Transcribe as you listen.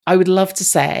I would love to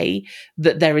say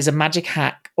that there is a magic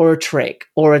hack or a trick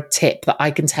or a tip that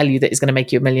I can tell you that is going to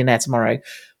make you a millionaire tomorrow,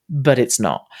 but it's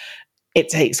not. It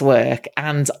takes work,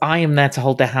 and I am there to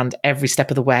hold their hand every step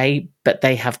of the way, but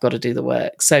they have got to do the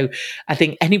work. So I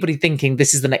think anybody thinking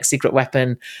this is the next secret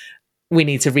weapon, we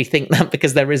need to rethink that,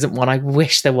 because there isn't one. I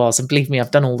wish there was. And believe me,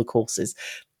 I've done all the courses.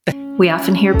 We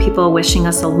often hear people wishing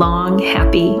us a long,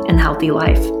 happy, and healthy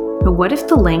life. But what if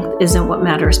the length isn't what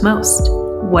matters most?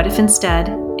 What if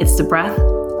instead it's the breadth,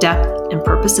 depth, and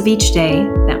purpose of each day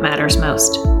that matters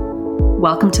most?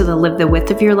 Welcome to the Live the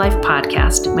Width of Your Life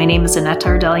podcast. My name is Annette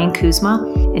Ardelian Kuzma,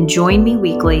 and join me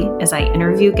weekly as I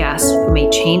interview guests who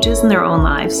made changes in their own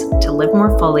lives to live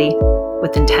more fully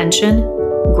with intention,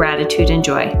 gratitude, and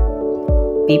joy.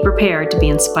 Be prepared to be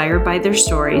inspired by their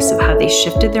stories of how they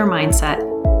shifted their mindset,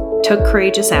 took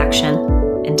courageous action,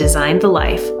 and designed the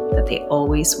life that they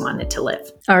always wanted to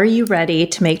live. Are you ready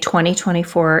to make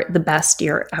 2024 the best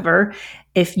year ever?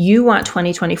 If you want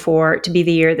 2024 to be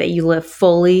the year that you live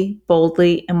fully,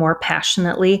 boldly, and more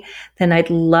passionately, then I'd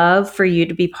love for you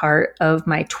to be part of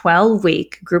my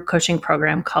 12-week group coaching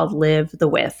program called Live the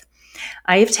Width.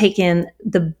 I have taken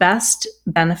the best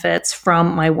benefits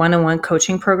from my one-on-one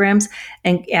coaching programs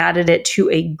and added it to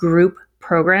a group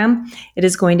program. It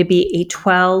is going to be a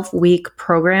 12-week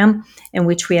program in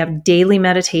which we have daily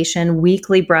meditation,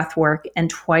 weekly breath work, and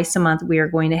twice a month we are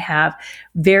going to have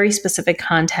very specific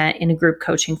content in a group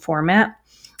coaching format.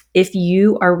 If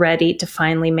you are ready to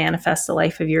finally manifest the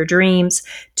life of your dreams,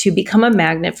 to become a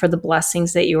magnet for the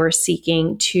blessings that you are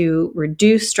seeking, to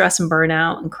reduce stress and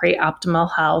burnout and create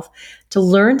optimal health, to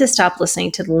learn to stop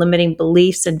listening to the limiting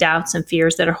beliefs and doubts and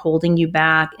fears that are holding you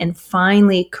back, and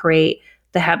finally create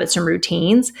the habits and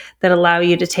routines that allow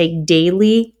you to take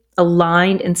daily,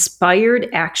 aligned, inspired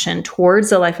action towards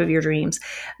the life of your dreams,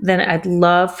 then I'd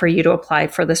love for you to apply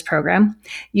for this program.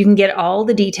 You can get all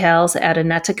the details at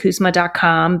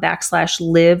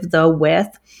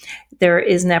annettakuzma.com/live-the-width. There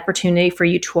is an opportunity for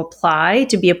you to apply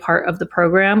to be a part of the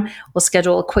program. We'll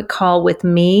schedule a quick call with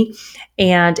me.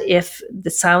 And if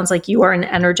this sounds like you are an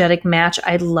energetic match,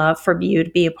 I'd love for you to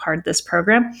be a part of this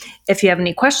program. If you have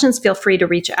any questions, feel free to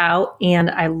reach out,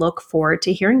 and I look forward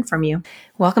to hearing from you.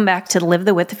 Welcome back to the Live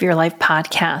the Width of Your Life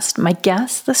podcast. My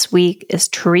guest this week is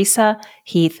Teresa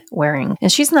Heath-Wareing,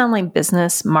 and she's an online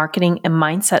business, marketing, and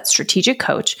mindset strategic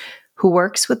coach who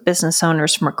works with business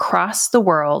owners from across the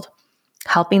world,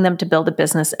 helping them to build a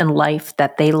business and life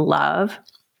that they love.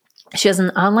 She has an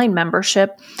online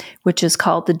membership, which is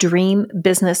called the Dream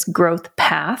Business Growth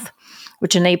Path,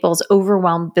 which enables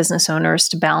overwhelmed business owners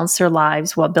to balance their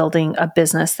lives while building a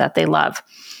business that they love.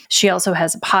 She also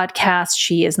has a podcast.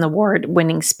 She is an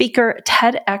award-winning speaker,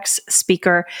 TEDx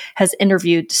speaker, has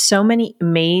interviewed so many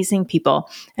amazing people,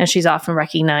 and she's often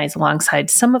recognized alongside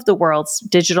some of the world's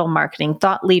digital marketing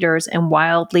thought leaders and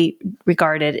widely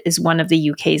regarded as one of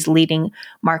the UK's leading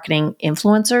marketing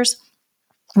influencers.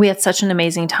 We had such an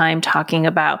amazing time talking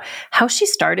about how she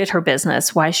started her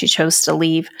business, why she chose to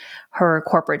leave her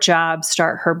corporate job,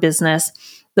 start her business,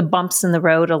 the bumps in the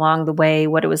road along the way,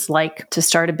 what it was like to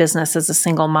start a business as a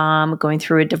single mom, going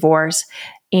through a divorce,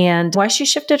 and why she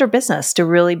shifted her business to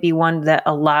really be one that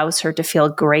allows her to feel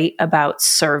great about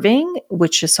serving,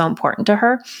 which is so important to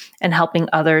her, and helping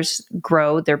others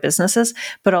grow their businesses,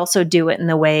 but also do it in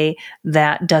the way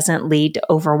that doesn't lead to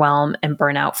overwhelm and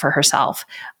burnout for herself.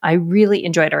 I really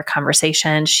enjoyed our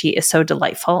conversation. She is so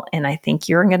delightful, and I think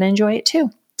you're going to enjoy it too.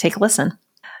 Take a listen.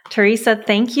 Teresa,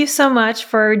 thank you so much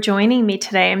for joining me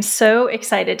today. I'm so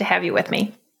excited to have you with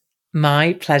me.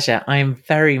 My pleasure. I'm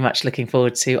very much looking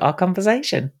forward to our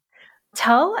conversation.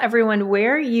 Tell everyone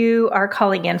where you are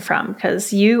calling in from,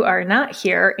 because you are not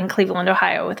here in Cleveland,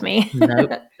 Ohio with me. No,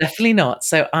 definitely not.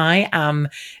 So I am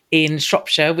in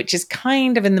Shropshire, which is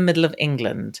kind of in the middle of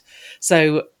England.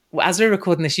 So as we're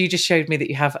recording this, you just showed me that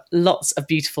you have lots of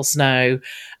beautiful snow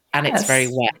and It's very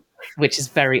wet, which is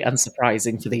very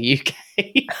unsurprising for the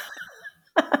UK.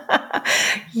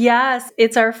 Yes,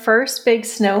 it's our first big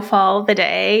snowfall of the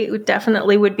day. It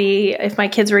definitely would be, if my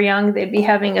kids were young, they'd be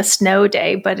having a snow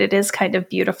day, but it is kind of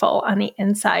beautiful on the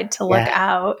inside to look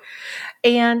out.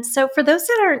 And so for those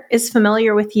that aren't as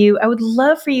familiar with you, I would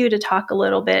love for you to talk a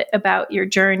little bit about your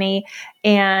journey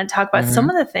and talk about some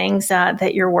of the things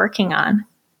that you're working on.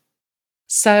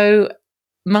 So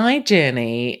my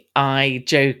journey, I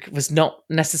joke, was not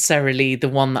necessarily the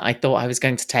one that I thought I was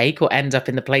going to take or end up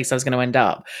in the place I was going to end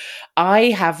up.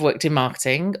 I have worked in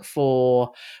marketing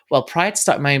prior to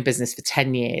starting my own business for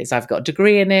 10 years. I've got a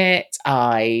degree in it.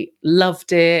 I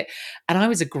loved it. And I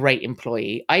was a great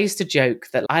employee. I used to joke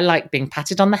that I like being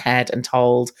patted on the head and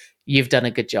told, you've done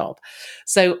a good job.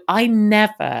 So I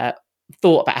never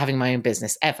thought about having my own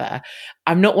business ever.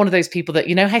 I'm not one of those people that,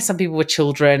 you know how some people were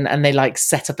children and they like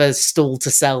set up a stall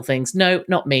to sell things. No,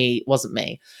 not me. It wasn't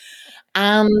me.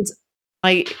 And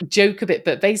I joke a bit,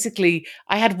 but basically,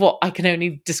 I had what I can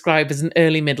only describe as an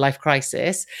early midlife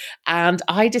crisis. And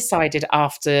I decided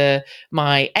after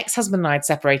my ex husband and I had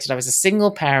separated, I was a single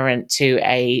parent to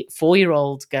a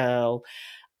 4-year-old girl.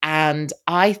 And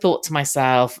I thought to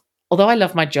myself, although I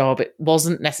love my job, it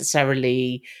wasn't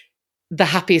necessarily the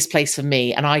happiest place for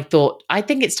me. And I thought, I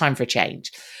think it's time for a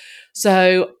change.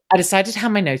 So I decided to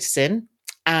hand my notice in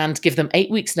and give them 8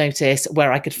 weeks' notice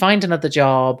where I could find another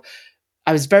job.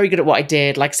 I was very good at what I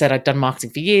did. Like I said, I'd done marketing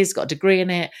for years, got a degree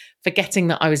in it, forgetting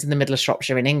that I was in the middle of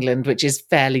Shropshire in England, which is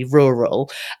fairly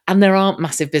rural, and there aren't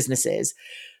massive businesses.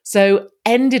 So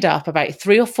ended up about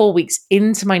 3 or 4 weeks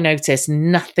into my notice,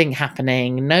 nothing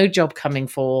happening, no job coming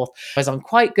forth. I was on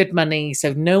quite good money,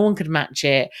 so no one could match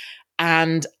it.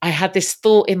 And I had this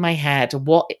thought in my head,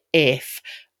 what if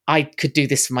I could do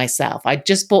this for myself? I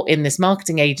just bought in this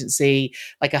marketing agency,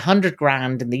 like 100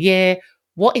 grand in the year.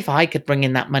 What if I could bring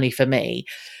in that money for me?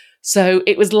 So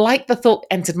it was like the thought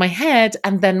entered my head,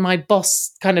 and then my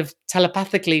boss kind of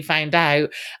telepathically found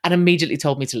out and immediately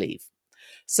told me to leave.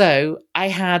 So I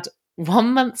had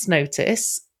 1 month's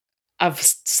notice of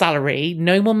salary,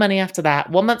 no more money after that,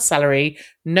 1 month's salary,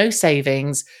 no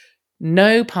savings,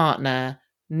 no partner,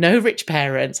 no rich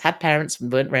parents, had parents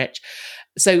and weren't rich.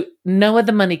 So no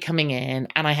other money coming in.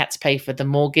 And I had to pay for the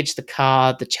mortgage, the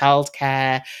car, the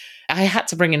childcare. I had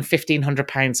to bring in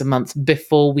 £1,500 a month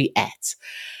before we ate.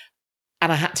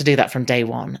 And I had to do that from day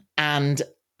one. And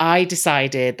I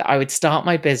decided that I would start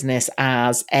my business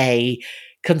as a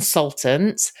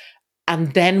consultant.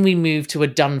 And then we moved to a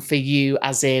done for you,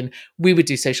 as in we would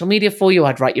do social media for you.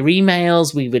 I'd write your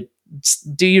emails. We would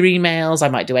do your emails. I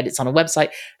might do edits on a website,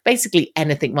 basically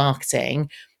anything marketing.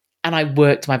 And I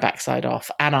worked my backside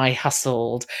off and I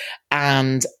hustled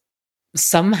and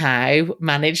somehow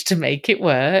managed to make it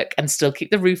work and still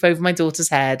keep the roof over my daughter's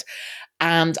head.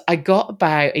 And I got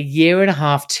about 1.5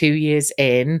 years, 2 years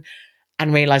in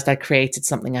and realized I created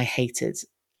something I hated.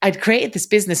 I'd created this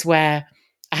business where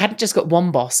I hadn't just got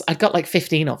one boss, I'd got like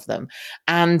 15 of them.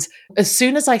 And as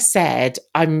soon as I said,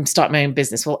 I'm starting my own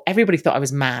business, well, everybody thought I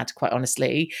was mad, quite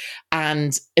honestly.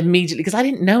 And immediately, because I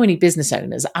didn't know any business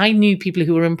owners, I knew people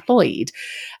who were employed.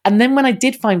 And then when I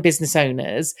did find business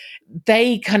owners,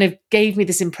 they kind of gave me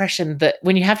this impression that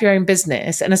when you have your own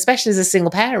business, and especially as a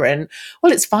single parent,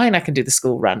 well, it's fine. I can do the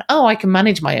school run. Oh, I can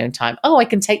manage my own time. Oh, I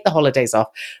can take the holidays off.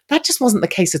 That just wasn't the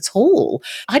case at all.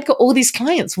 I'd got all these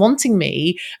clients wanting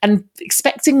me and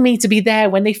expecting me to be there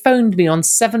when they phoned me on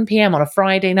 7 p.m. on a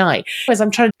Friday night as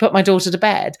I'm trying to put my daughter to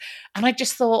bed. And I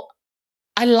just thought,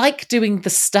 I like doing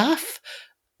the stuff,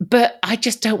 but I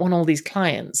just don't want all these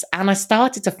clients. And I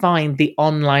started to find the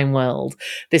online world,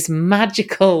 this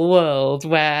magical world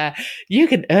where you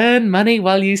can earn money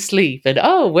while you sleep and,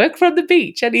 work from the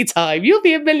beach anytime. You'll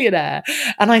be a millionaire.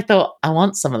 And I thought, I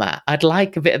want some of that. I'd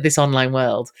like a bit of this online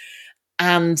world.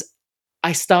 And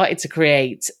I started to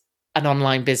create an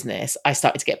online business. I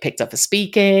started to get picked up for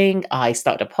speaking. I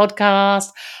started a podcast.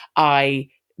 I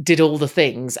did all the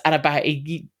things. And about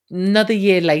another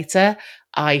year later,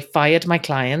 I fired my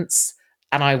clients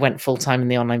and I went full-time in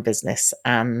the online business.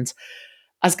 And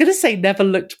I was going to say never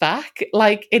looked back.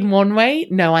 Like in one way,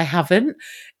 no, I haven't.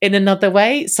 In another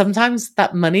way, sometimes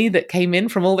that money that came in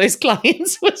from all those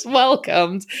clients was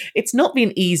welcomed. It's not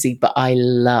been easy, but I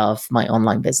love my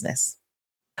online business.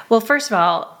 Well, first of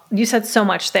all, you said so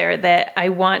much there that I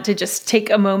want to just take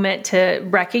a moment to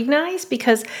recognize,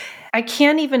 because I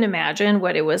can't even imagine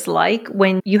what it was like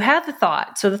when you had the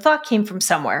thought. So the thought came from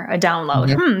somewhere, a download.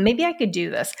 Mm-hmm. Maybe I could do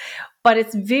this. But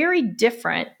it's very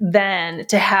different than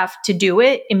to have to do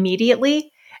it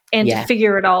immediately and to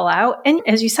figure it all out. And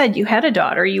as you said, you had a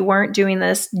daughter. You weren't doing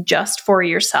this just for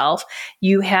yourself.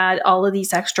 You had all of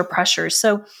these extra pressures.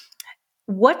 So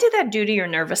what did that do to your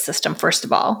nervous system, first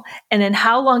of all? And then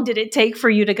how long did it take for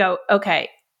you to go, okay,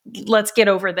 let's get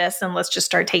over this and let's just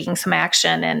start taking some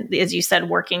action? And as you said,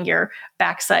 working your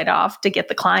backside off to get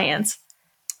the clients.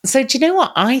 So do you know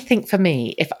what? I think for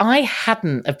me, if I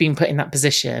hadn't have been put in that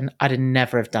position, I'd have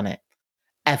never have done it,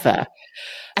 ever.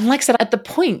 And like I said, at the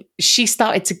point she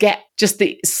started to get just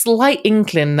the slight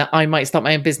inkling that I might start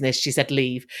my own business, she said,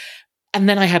 leave. And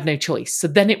then I had no choice. So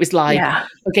then it was like,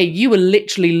 okay, you were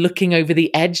literally looking over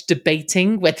the edge,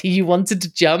 debating whether you wanted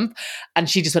to jump. And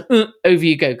she just went, over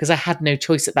you go. Because I had no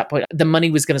choice at that point. The money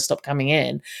was going to stop coming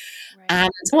in. Right. And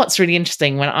what's really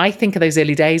interesting, when I think of those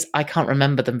early days, I can't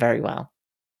remember them very well.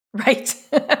 Right.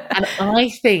 And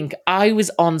I think I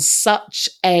was on such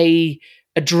a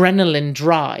adrenaline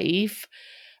drive.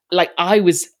 Like I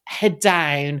was head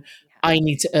down. I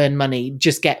need to earn money,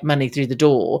 just get money through the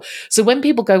door. So when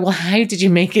people go, well, how did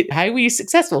you make it? How were you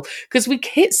successful? Because we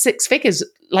hit six figures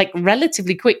like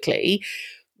relatively quickly,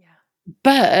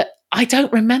 but I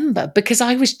don't remember because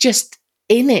I was just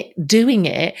in it, doing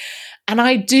it. And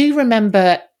I do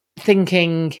remember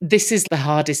thinking, this is the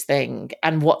hardest thing.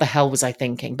 And what the hell was I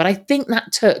thinking? But I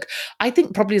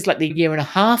think probably as like the year and a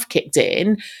half kicked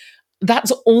in,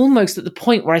 that's almost at the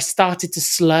point where I started to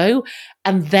slow.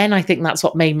 And then I think that's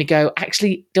what made me go,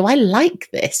 actually, do I like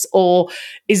this? Or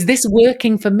is this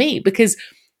working for me? Because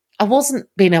I wasn't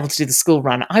being able to do the school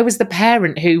run. I was the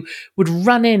parent who would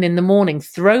run in the morning,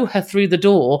 throw her through the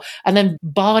door, and then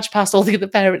barge past all the other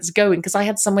parents going because I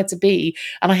had somewhere to be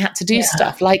and I had to do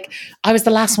stuff. Like I was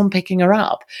the last one picking her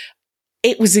up.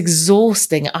 It was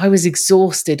exhausting. I was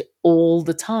exhausted all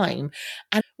the time.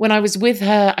 And when I was with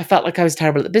her, I felt like I was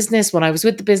terrible at the business. When I was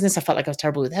with the business, I felt like I was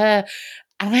terrible with her.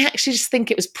 And I actually just think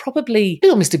it was probably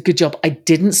almost a good job I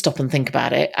didn't stop and think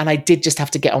about it. And I did just have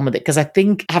to get on with it because I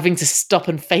think having to stop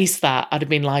and face that, I'd have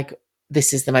been like,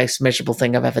 this is the most miserable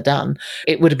thing I've ever done.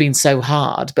 It would have been so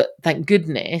hard. But thank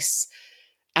goodness,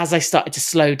 as I started to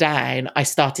slow down, I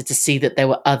started to see that there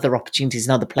were other opportunities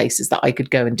in other places that I could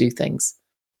go and do things.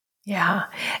 Yeah.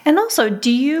 And also,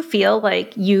 do you feel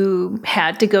like you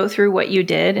had to go through what you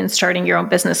did in starting your own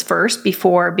business first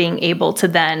before being able to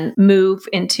then move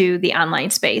into the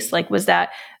online space? Like, was that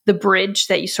the bridge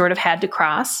that you sort of had to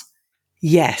cross?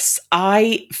 Yes,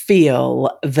 I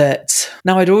feel that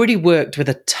now I'd already worked with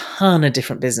a ton of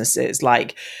different businesses.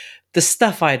 Like the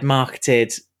stuff I had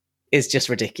marketed is just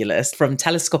ridiculous, from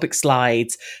telescopic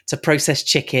slides to processed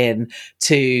chicken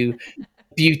to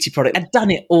beauty product. I'd done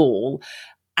it all.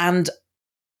 And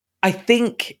I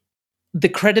think the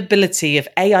credibility of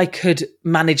I could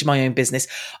manage my own business.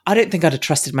 I don't think I'd have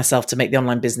trusted myself to make the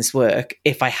online business work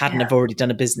if I hadn't have already done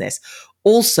a business.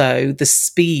 Also, the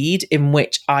speed in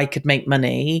which I could make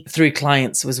money through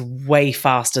clients was way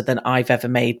faster than I've ever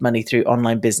made money through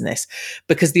online business,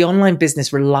 because the online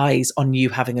business relies on you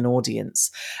having an audience.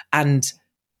 And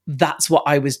that's what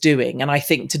I was doing. And I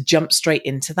think to jump straight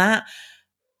into that,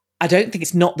 I don't think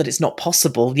it's not that it's not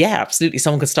possible. Yeah, absolutely.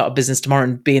 Someone could start a business tomorrow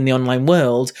and be in the online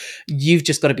world. You've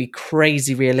just got to be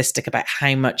crazy realistic about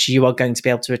how much you are going to be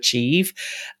able to achieve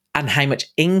and how much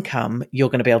income you're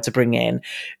going to be able to bring in.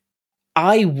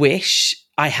 I wish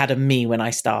I had a me when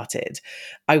I started.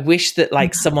 I wish that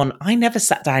I never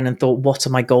sat down and thought, what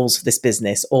are my goals for this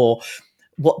business? Or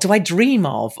what do I dream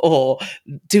of? Or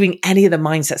doing any of the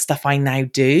mindset stuff I now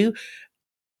do.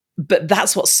 But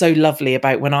that's what's so lovely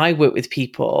about when I work with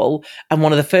people. And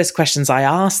one of the first questions I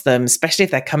ask them, especially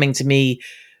if they're coming to me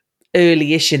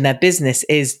early-ish in their business,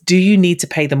 is, do you need to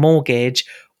pay the mortgage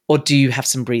or do you have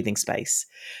some breathing space?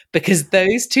 Because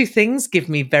those two things give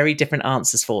me very different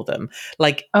answers for them.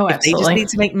 Like, if they just need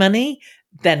to make money,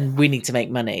 then we need to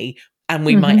make money. And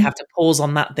we might have to pause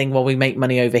on that thing while we make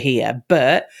money over here.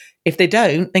 But if they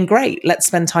don't, then great. Let's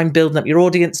spend time building up your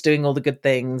audience, doing all the good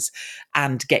things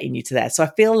and getting you to there. So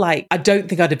I feel like I don't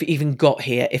think I'd have even got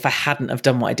here if I hadn't have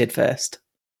done what I did first.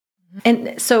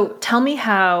 And so tell me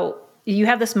how you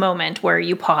have this moment where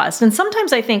you paused. And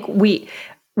sometimes I think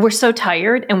we're so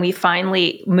tired and we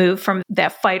finally move from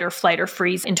that fight or flight or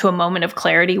freeze into a moment of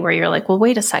clarity where you're like, well,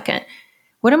 wait a second.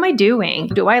 What am I doing?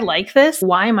 Do I like this?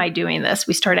 Why am I doing this?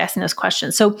 We start asking those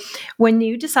questions. So when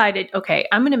you decided, okay,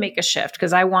 I'm going to make a shift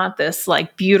because I want this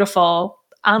like beautiful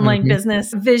online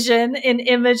business vision and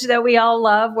image that we all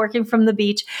love, working from the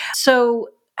beach. So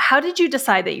how did you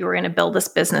decide that you were going to build this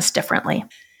business differently?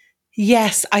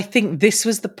 Yes, I think this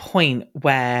was the point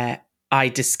where I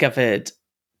discovered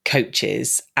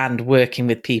coaches and working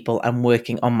with people and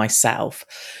working on myself.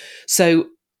 So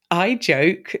I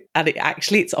joke, and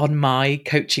it's on my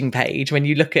coaching page. When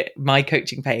you look at my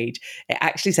coaching page, it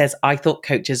actually says, I thought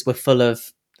coaches were full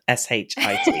of SHIT,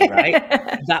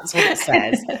 right? That's what it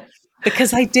says.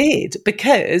 Because I did.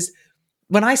 Because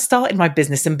when I started my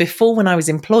business and before, when I was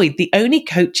employed, the only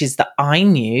coaches that I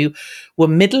knew were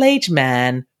middle-aged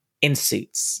men in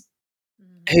suits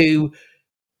who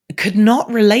could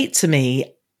not relate to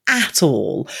me at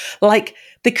all. Like,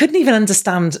 they couldn't even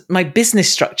understand my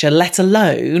business structure, let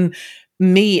alone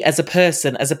me as a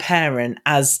person, as a parent,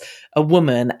 as a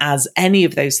woman, as any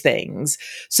of those things.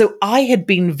 So I had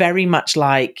been very much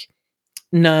like,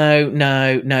 no,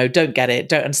 don't get it.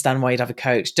 Don't understand why you'd have a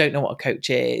coach. Don't know what a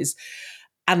coach is.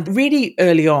 And really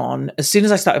early on, as soon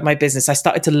as I started my business, I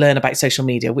started to learn about social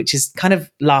media, which is kind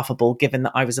of laughable given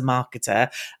that I was a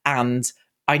marketer and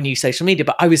I knew social media,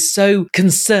 but I was so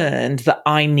concerned that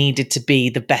I needed to be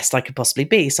the best I could possibly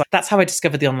be. So that's how I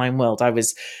discovered the online world. I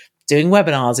was doing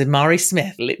webinars with Mari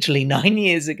Smith literally 9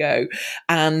 years ago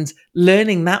and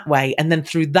learning that way. And then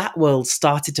through that world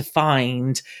started to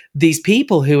find these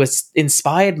people who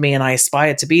inspired me and I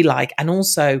aspired to be like, and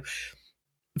also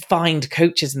find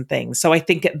coaches and things. So I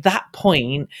think at that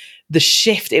point, the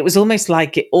shift, it was almost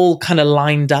like it all kind of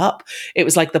lined up. It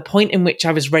was like the point in which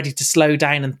I was ready to slow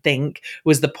down and think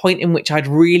was the point in which I'd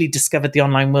really discovered the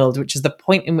online world, which is the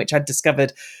point in which I'd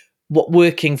discovered what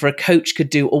working for a coach could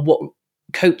do or what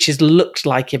coaches looked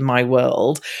like in my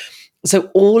world. So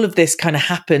all of this kind of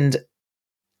happened,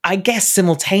 I guess,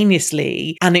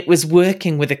 simultaneously. And it was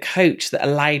working with a coach that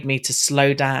allowed me to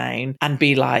slow down and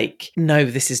be like, no,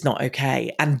 this is not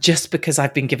okay. And just because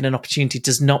I've been given an opportunity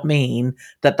does not mean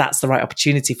that that's the right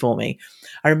opportunity for me.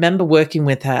 I remember working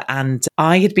with her and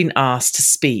I had been asked to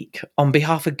speak on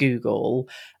behalf of Google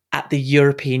at the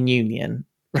European Union,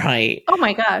 right? Oh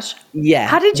my gosh. Yeah.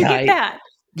 How did you right. get that?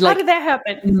 Like, how did that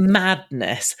happen?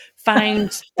 Madness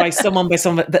found by someone,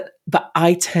 but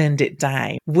I turned it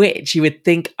down, which you would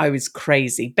think I was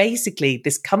crazy. Basically,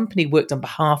 this company worked on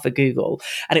behalf of Google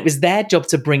and it was their job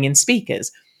to bring in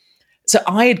speakers. So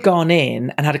I had gone in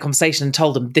and had a conversation and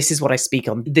told them, this is what I speak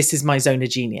on. This is my zone of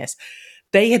genius.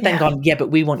 They had then gone, yeah,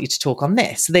 but we want you to talk on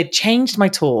this. So they'd changed my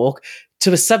talk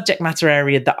to a subject matter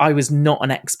area that I was not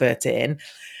an expert in.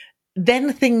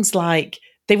 Then things like,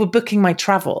 they were booking my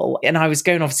travel and I was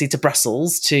going obviously to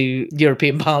Brussels, to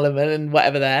European Parliament and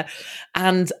whatever there.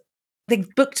 And they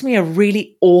booked me a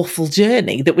really awful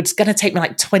journey that was going to take me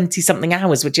like 20 something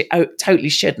hours, which it totally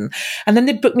shouldn't. And then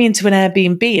they booked me into an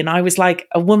Airbnb and I was like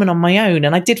a woman on my own.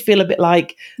 And I did feel a bit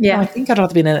like, oh, I think I'd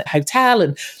rather be in a hotel.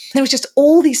 And there was just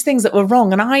all these things that were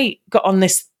wrong. And I got on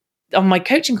my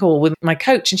coaching call with my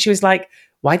coach and she was like,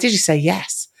 why did you say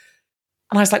yes?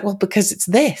 And I was like, well, because it's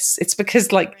this. It's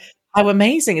because like, how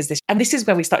amazing is this? And this is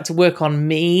where we started to work on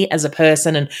me as a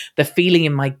person and the feeling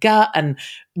in my gut and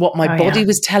what my body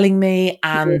was telling me.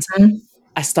 And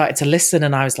I started to listen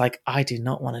and I was like, I do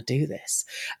not want to do this.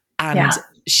 And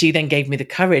she then gave me the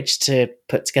courage to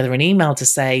put together an email to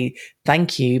say,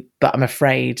 thank you, but I'm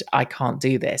afraid I can't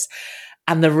do this.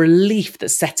 And the relief that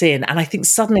set in. And I think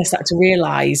suddenly I started to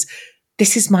realize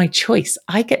this is my choice.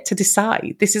 I get to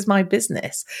decide. This is my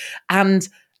business. And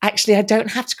actually, I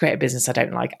don't have to create a business I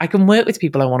don't like. I can work with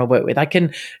people I want to work with. I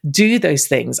can do those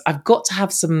things. I've got to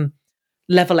have some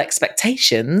level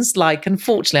expectations. Like,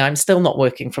 unfortunately, I'm still not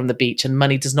working from the beach and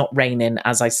money does not rain in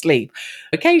as I sleep.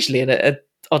 Occasionally, an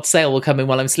odd sale will come in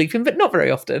while I'm sleeping, but not very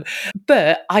often.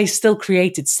 But I still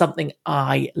created something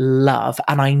I love.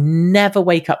 And I never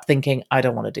wake up thinking, I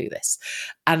don't want to do this.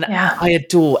 And I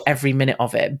adore every minute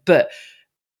of it. But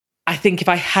I think if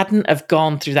I hadn't have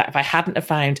gone through that, if I hadn't have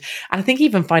found, and I think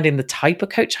even finding the type of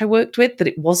coach I worked with, that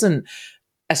it wasn't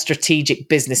a strategic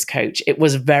business coach. It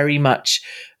was very much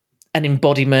an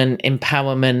embodiment,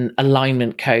 empowerment,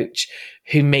 alignment coach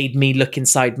who made me look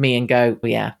inside me and go,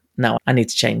 well, yeah, no, I need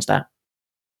to change that.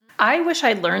 I wish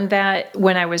I learned that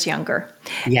when I was younger.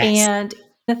 Yes. And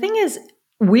the thing is,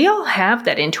 we all have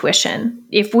that intuition.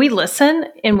 If we listen,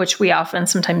 in which we often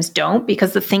sometimes don't,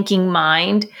 because the thinking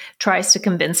mind tries to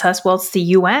convince us, well, it's the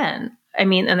UN. I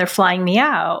mean, and they're flying me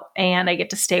out and I get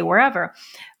to stay wherever.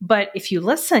 But if you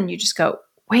listen, you just go,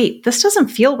 wait, this doesn't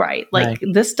feel right. Like,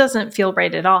 this doesn't feel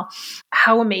right at all.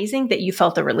 How amazing that you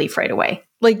felt the relief right away.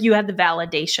 Like, you had the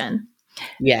validation.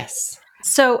 Yes.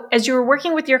 So as you were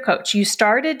working with your coach, you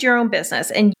started your own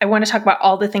business, and I want to talk about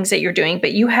all the things that you're doing,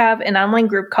 but you have an online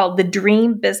group called the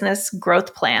Dream Business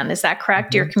Growth Plan. Is that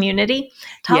correct? Your community?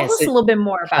 Tell us a little bit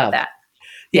more about that.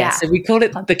 Yeah, so we call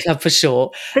it the club for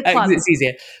short. It's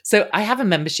easier. So I have a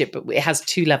membership, but it has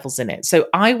 2 levels in it. So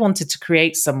I wanted to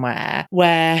create somewhere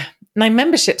where my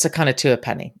memberships are kind of 2 a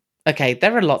penny. Okay,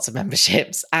 there are lots of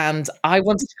memberships, and I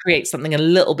wanted to create something a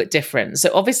little bit different.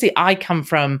 So obviously I come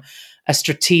from a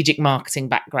strategic marketing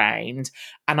background,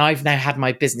 and I've now had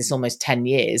my business almost 10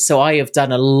 years. So I have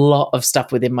done a lot of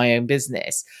stuff within my own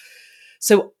business.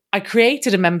 So I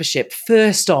created a membership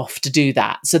first off to do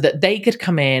that, so that they could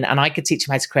come in and I could teach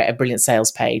them how to create a brilliant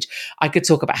sales page. I could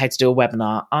talk about how to do a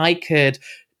webinar. I could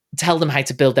tell them how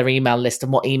to build their email list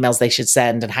and what emails they should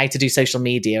send and how to do social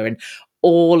media and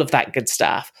all of that good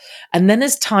stuff. And then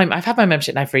as time, I've had my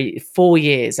membership now for 4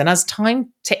 years. And as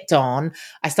time ticked on,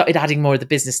 I started adding more of the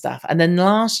business stuff. And then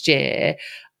last year,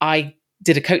 I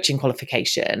did a coaching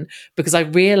qualification because I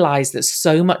realized that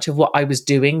so much of what I was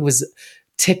doing was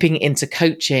tipping into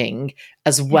coaching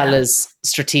as well as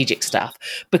strategic stuff.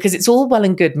 Because it's all well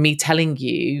and good me telling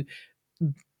you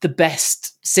the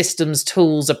best systems,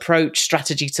 tools, approach,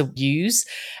 strategy to use.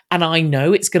 And I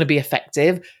know it's going to be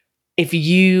effective. if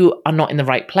you are not in the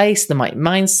right place, the right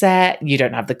mindset, you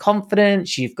don't have the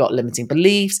confidence, you've got limiting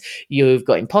beliefs, you've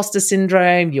got imposter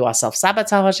syndrome, you are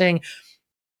self-sabotaging.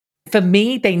 For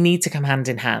me, they need to come hand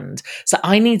in hand. So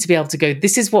I need to be able to go,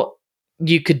 this is what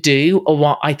you could do or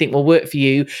what I think will work for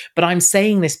you. But I'm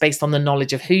saying this based on the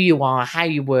knowledge of who you are, how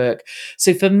you work.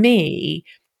 So for me,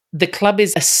 the club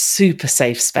is a super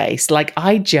safe space. Like,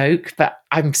 I joke, but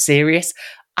I'm serious.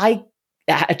 I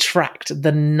attract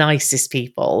the nicest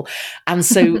people. And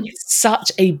so it's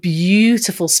such a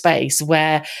beautiful space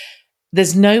where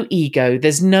there's no ego.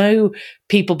 There's no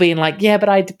people being like, yeah, but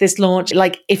I did this launch.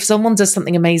 Like, if someone does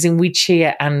something amazing, we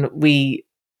cheer and we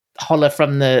holler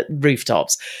from the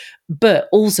rooftops. But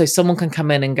also someone can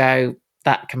come in and go,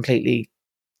 that completely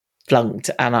flunked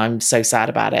and I'm so sad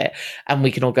about it. And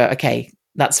we can all go, okay,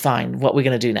 that's fine. What we're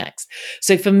going to do next.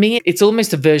 So for me, it's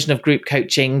almost a version of group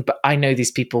coaching, but I know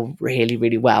these people really,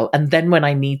 really well. And then when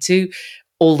I need to,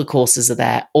 all the courses are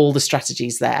there, all the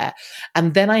strategies there.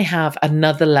 And then I have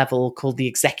another level called the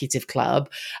Executive Club.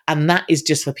 And that is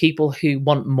just for people who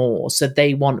want more. So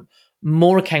they want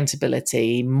more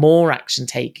accountability, more action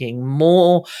taking,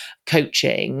 more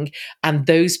coaching. And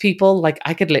those people, like,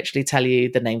 I could literally tell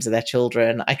you the names of their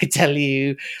children. I could tell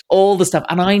you all the stuff.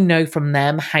 And I know from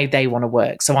them how they want to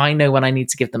work. So I know when I need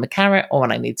to give them a carrot or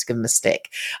when I need to give them a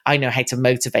stick. I know how to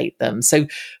motivate them. So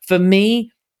for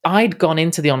me, I'd gone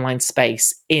into the online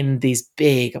space in these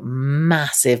big,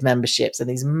 massive memberships and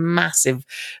these massive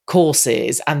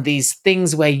courses and these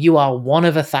things where you are one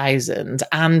of 1,000.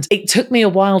 And it took me a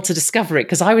while to discover it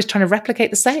because I was trying to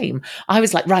replicate the same. I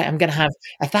was like, right, I'm going to have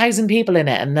 1,000 people in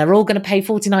it and they're all going to pay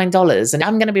 $49 and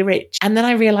I'm going to be rich. And then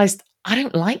I realized I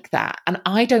don't like that. And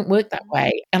I don't work that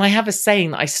way. And I have a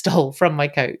saying that I stole from my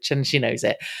coach, and she knows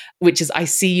it, which is, I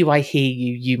see you, I hear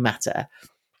you, you matter.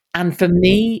 And for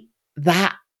me,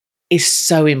 that is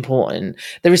so important.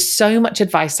 There is so much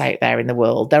advice out there in the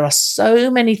world. There are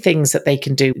so many things that they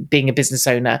can do being a business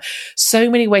owner, so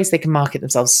many ways they can market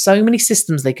themselves, so many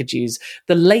systems they could use,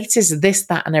 the latest this,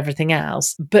 that, and everything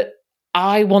else. But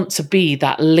I want to be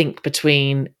that link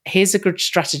between here's a good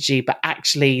strategy, but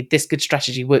actually this good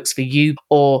strategy works for you,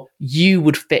 or you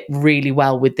would fit really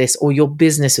well with this, or your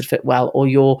business would fit well, or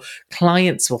your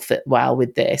clients will fit well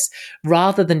with this,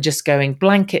 rather than just going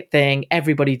blanket thing,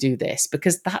 everybody do this,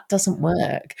 because that doesn't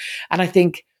work. And I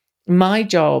think my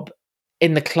job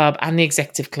in the club and the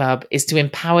executive club is to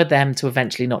empower them to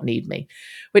eventually not need me,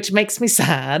 which makes me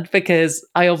sad because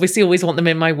I obviously always want them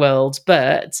in my world,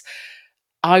 but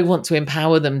I want to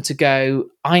empower them to go,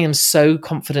 I am so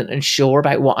confident and sure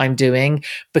about what I'm doing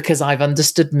because I've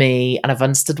understood me and I've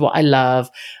understood what I love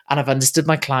and I've understood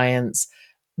my clients,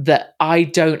 that I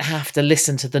don't have to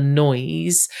listen to the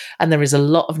noise. And there is a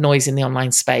lot of noise in the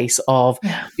online space of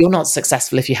you're not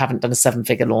successful if you haven't done a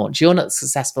 7-figure launch. You're not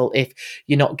successful if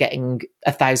you're not getting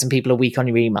 1,000 people a week on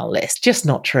your email list. Just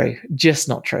not true. Just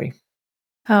not true.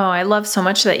 Oh, I love so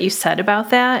much that you said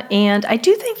about that. And I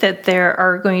do think that there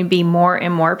are going to be more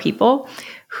and more people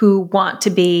who want to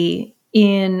be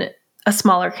in a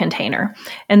smaller container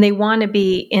and they want to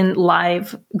be in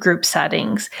live group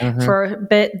settings. Mm-hmm. For a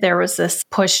bit, there was this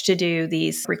push to do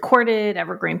these recorded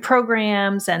evergreen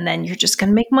programs, and then you're just going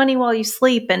to make money while you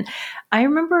sleep. And I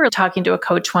remember talking to a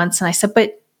coach once and I said,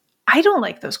 but I don't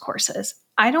like those courses.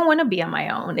 I don't want to be on my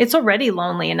own. It's already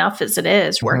lonely enough as it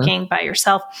is working by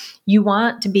yourself. You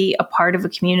want to be a part of a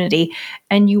community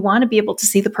and you want to be able to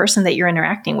see the person that you're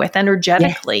interacting with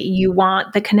energetically. Yes. You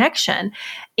want the connection.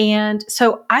 And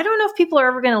so I don't know if people are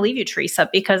ever going to leave you, Teresa,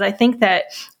 because I think that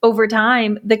over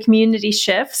time, the community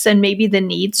shifts and maybe the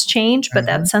needs change, but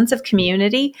that sense of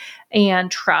community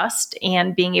and trust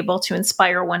and being able to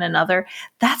inspire one another,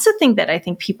 that's the thing that I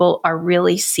think people are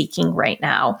really seeking right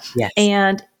now. Yes.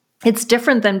 And it's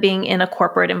different than being in a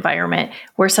corporate environment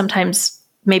where sometimes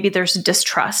maybe there's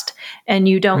distrust and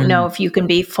you don't know if you can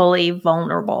be fully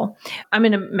vulnerable. I'm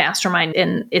in a mastermind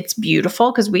and it's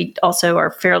beautiful because we also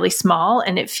are fairly small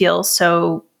and it feels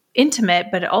so intimate,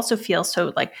 but it also feels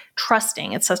so like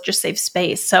trusting. It's such a safe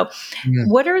space. So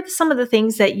what are some of the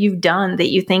things that you've done that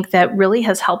you think that really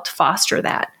has helped foster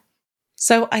that?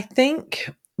 So I think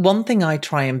one thing I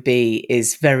try and be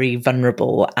is very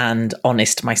vulnerable and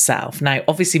honest myself. Now,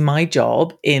 obviously my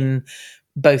job in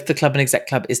both the club and exec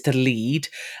club is to lead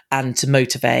and to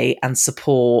motivate and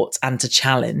support and to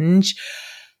challenge.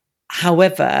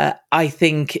 However, I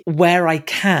think where I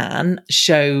can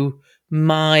show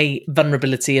my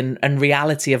vulnerability and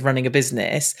reality of running a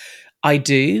business, I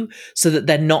do, so that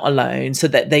they're not alone, so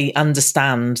that they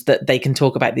understand that they can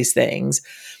talk about these things.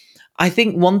 I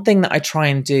think one thing that I try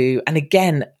and do, and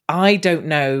again, I don't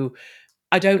know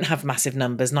I don't have massive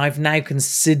numbers, and I've now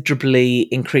considerably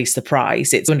increased the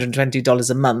price. It's $120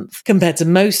 a month compared to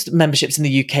most memberships in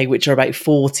the UK, which are about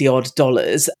 40 odd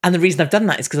dollars. And the reason I've done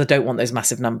that is because I don't want those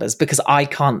massive numbers, because I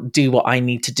can't do what I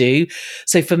need to do.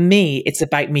 So for me, it's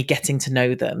about me getting to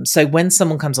know them. So when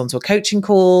someone comes onto a coaching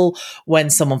call, when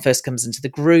someone first comes into the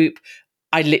group,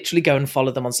 I literally go and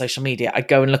follow them on social media. I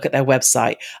go and look at their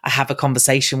website. I have a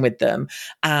conversation with them,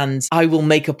 and I will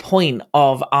make a point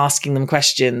of asking them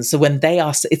questions. So when they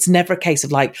ask, it's never a case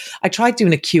of like, I tried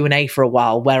doing a Q&A for a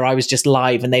while where I was just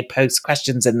live and they'd post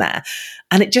questions in there.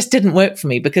 And it just didn't work for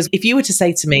me, because if you were to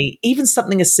say to me, even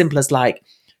something as simple as like,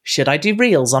 should I do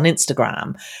reels on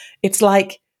Instagram? It's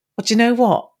like, well, do you know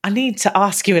what? I need to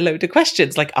ask you a load of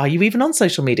questions. Like, are you even on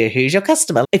social media? Who's your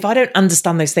customer? If I don't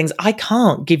understand those things, I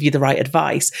can't give you the right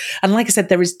advice. And like I said,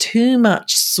 there is too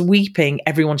much sweeping,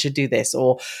 everyone should do this,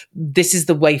 or this is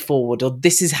the way forward, or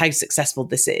this is how successful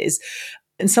this is.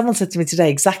 And someone said to me today,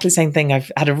 exactly the same thing.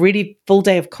 I've had a really full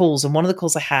day of calls. And one of the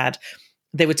calls I had,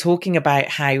 they were talking about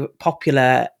how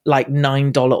popular like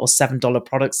 $9 or $7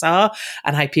 products are,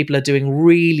 and how people are doing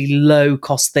really low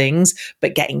cost things,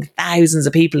 but getting thousands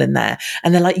of people in there.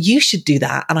 And they're like, you should do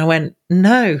that. And I went,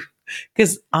 no,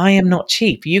 because I am not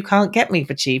cheap. You can't get me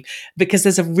for cheap, because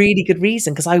there's a really good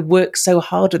reason, because I work so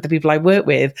hard with the people I work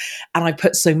with, and I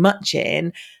put so much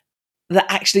in that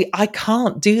actually I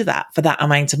can't do that for that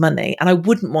amount of money. And I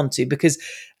wouldn't want to, because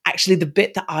actually the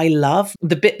bit that I love,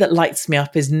 the bit that lights me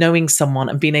up, is knowing someone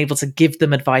and being able to give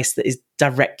them advice that is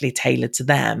directly tailored to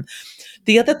them.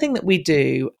 The other thing that we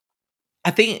do, I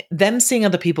think them seeing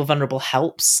other people vulnerable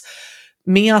helps.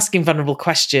 Me asking vulnerable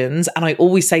questions, and I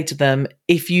always say to them,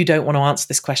 if you don't want to answer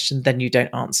this question, then you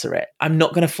don't answer it. I'm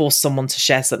not going to force someone to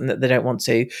share something that they don't want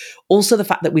to. Also, the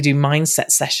fact that we do mindset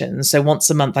sessions. So once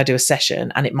a month I do a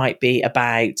session, and it might be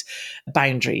about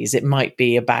boundaries. It might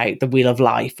be about the wheel of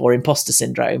life or imposter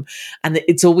syndrome. And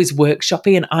it's always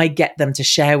workshoppy, and I get them to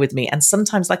share with me. And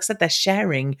sometimes, like I said, they're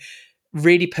sharing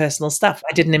really personal stuff.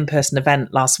 I did an in-person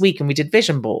event last week and we did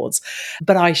vision boards,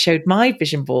 but I showed my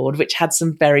vision board, which had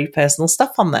some very personal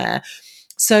stuff on there.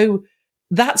 So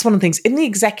that's one of the things in the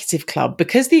executive club,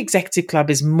 because the executive club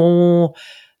is more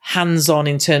hands-on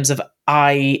in terms of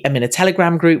I am in a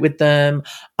Telegram group with them.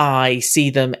 I see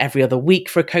them every other week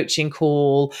for a coaching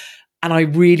call, and I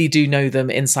really do know them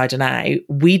inside and out.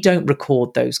 We don't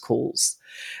record those calls.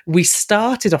 We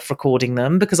started off recording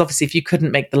them because obviously if you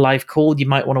couldn't make the live call, you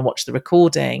might want to watch the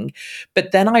recording.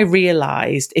 But then I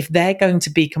realized if they're going to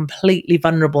be completely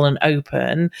vulnerable and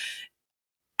open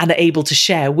and are able to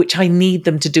share, which I need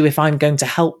them to do if I'm going to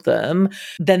help them,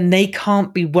 then they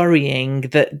can't be worrying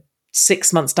that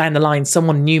 6 months down the line,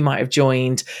 someone new might have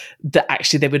joined that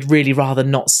actually they would really rather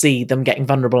not see them getting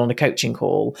vulnerable on a coaching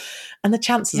call. And the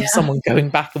chances of someone going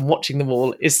back and watching them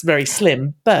all is very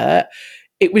slim. But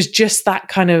it was just that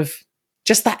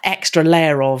just that extra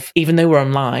layer of, even though we're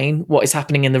online, what is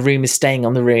happening in the room is staying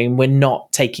on the room. We're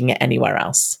not taking it anywhere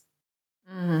else.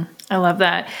 I love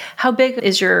that. How big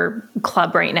is your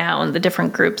club right now and the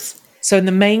different groups? So in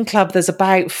the main club, there's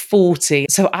about 40.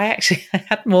 So I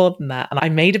had more than that. And I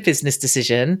made a business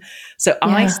decision. So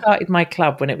I started my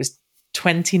club when it was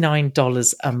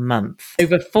 $29 a month.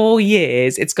 Over 4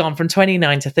 years, it's gone from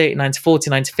 29 to 39 to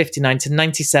 49 to 59 to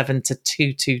 97 to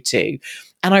 222.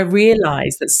 And I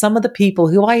realized that some of the people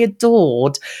who I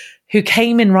adored, who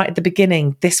came in right at the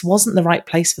beginning, this wasn't the right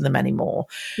place for them anymore.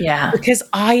 Yeah. Because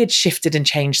I had shifted and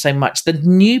changed so much, the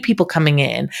new people coming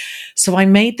in. So I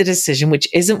made the decision, which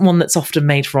isn't one that's often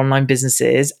made for online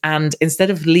businesses. And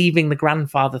instead of leaving the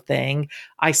grandfather thing,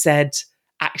 I said,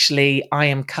 actually, I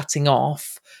am cutting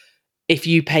off. If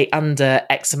you pay under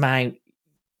X amount,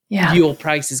 your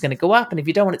price is going to go up. And if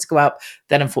you don't want it to go up,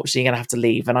 then unfortunately you're going to have to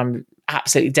leave. And I'm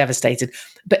absolutely devastated.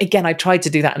 But again, I tried to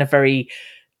do that in a very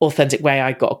authentic way.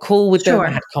 I got a call with them. I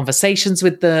had conversations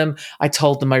with them. I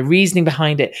told them my reasoning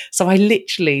behind it. So I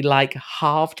literally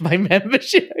halved my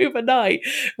membership overnight,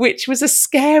 which was a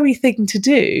scary thing to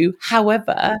do.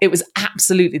 However, it was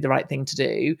absolutely the right thing to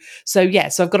do. So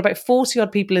so I've got about 40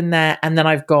 odd people in there. And then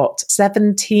I've got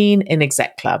 17 in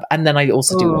exec club. And then I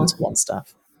also do one-to-one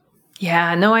stuff.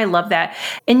 Yeah, no, I love that.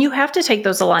 And you have to take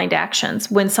those aligned actions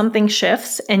when something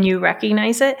shifts and you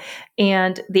recognize it,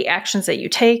 and the actions that you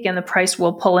take and the price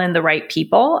will pull in the right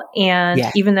people. And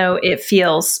even though it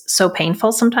feels so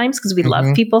painful sometimes because we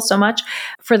love people so much,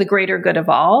 for the greater good of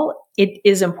all, it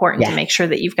is important to make sure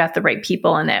that you've got the right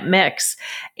people in that mix.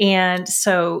 And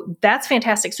so that's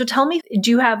fantastic. So tell me,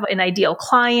 do you have an ideal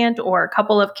client or a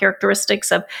couple of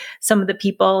characteristics of some of the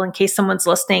people in case someone's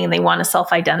listening and they want to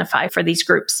self-identify for these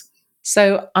groups?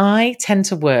 So I tend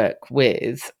to work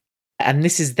with And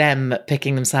this is them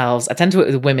picking themselves. I tend to work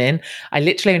with women. I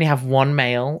literally only have one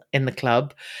male in the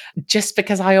club just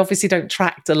because I obviously don't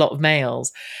attract a lot of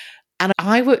males. And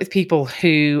I work with people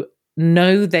who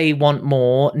know they want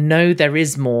more, know there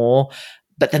is more,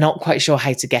 but they're not quite sure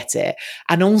how to get it.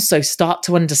 And also start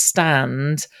to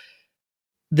understand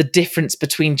the difference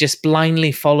between just blindly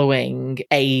following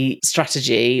a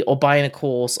strategy or buying a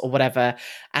course or whatever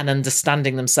and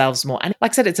understanding themselves more. And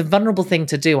like I said, it's a vulnerable thing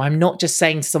to do. I'm not just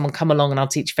saying to someone, come along and I'll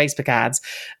teach Facebook ads.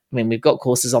 I mean, we've got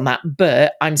courses on that,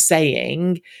 but I'm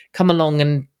saying come along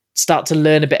and start to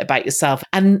learn a bit about yourself.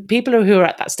 And people who are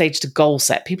at that stage to goal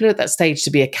set, people who are at that stage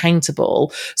to be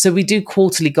accountable. So we do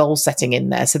quarterly goal setting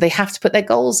in there. So they have to put their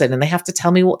goals in and they have to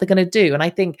tell me what they're going to do. And I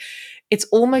think it's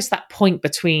almost that point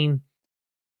between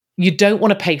you don't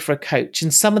want to pay for a coach.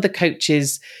 And some of the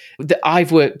coaches that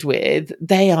I've worked with,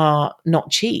 they are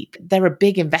not cheap. They're a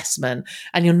big investment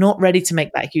and you're not ready to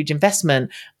make that huge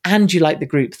investment and you like the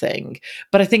group thing.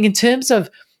 But I think in terms of,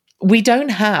 we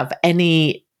don't have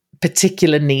any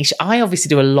particular niche. I obviously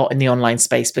do a lot in the online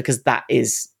space because that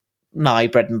is my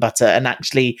bread and butter. And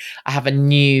actually I have a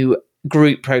new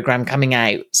group program coming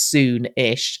out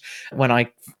soon-ish when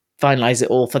I finalize it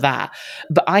all for that.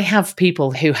 But I have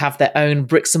people who have their own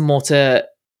bricks and mortar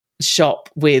shop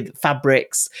with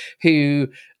fabrics who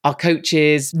are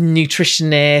coaches,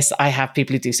 nutritionists. I have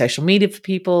people who do social media for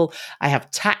people. I have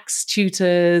tax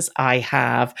tutors. I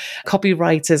have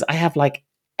copywriters. I have like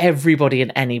everybody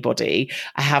and anybody.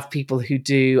 I have people who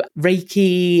do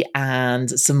Reiki and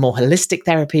some more holistic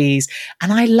therapies.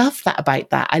 And I love that about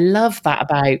that. I love that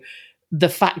about the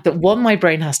fact that one, my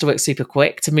brain has to work super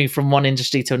quick to move from one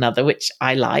industry to another, which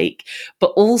I like. But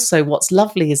also what's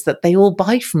lovely is that they all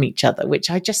buy from each other, which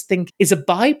I just think is a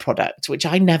byproduct, which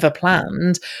I never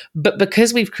planned. But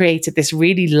because we've created this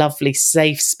really lovely,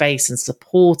 safe space and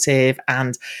supportive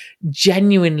and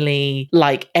genuinely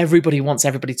like everybody wants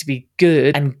everybody to be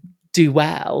good and do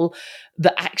well,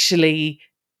 that actually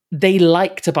they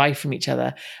like to buy from each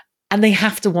other. And they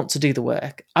have to want to do the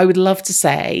work. I would love to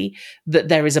say that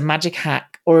there is a magic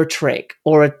hack or a trick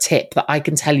or a tip that I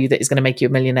can tell you that is going to make you a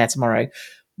millionaire tomorrow,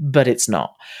 but it's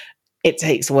not. It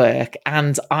takes work.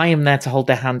 And I am there to hold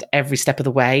their hand every step of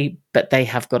the way, but they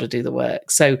have got to do the work.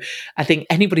 So I think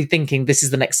anybody thinking this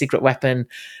is the next secret weapon,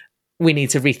 we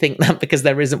need to rethink that because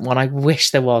there isn't one. I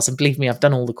wish there was. And believe me, I've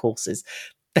done all the courses.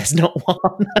 There's not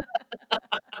one.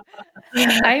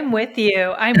 I'm with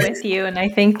you. I'm with you. And I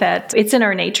think that it's in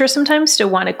our nature sometimes to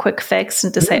want a quick fix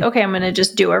and to say, okay, I'm going to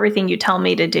just do everything you tell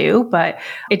me to do, but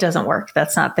it doesn't work.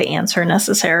 That's not the answer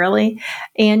necessarily.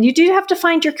 And you do have to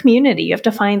find your community. You have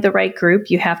to find the right group.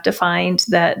 You have to find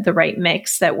the right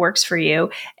mix that works for you.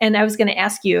 And I was going to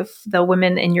ask you if the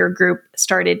women in your group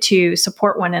started to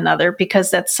support one another,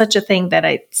 because that's such a thing that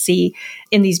I see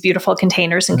in these beautiful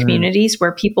containers and communities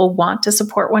where people want to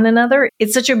support one another.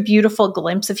 It's such a beautiful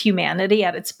glimpse of humanity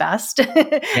at its best,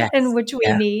 Yes. and which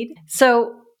we need.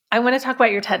 So I want to talk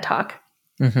about your TED Talk,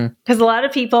 Mm-hmm. because a lot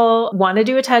of people want to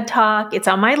do a TED Talk. It's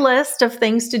on my list of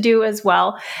things to do as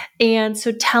well. And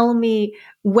so tell me,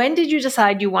 when did you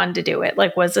decide you wanted to do it?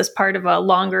 Like, was this part of a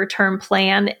longer term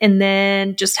plan? And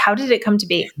then just how did it come to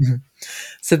be? Mm-hmm.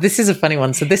 So this is a funny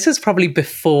one. So this was probably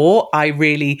before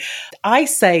I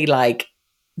say like,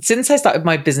 since I started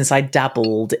my business, I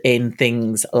dabbled in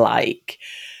things like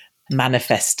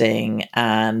manifesting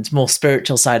and more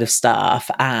spiritual side of stuff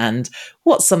and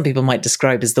what some people might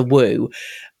describe as the woo.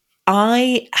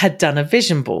 I had done a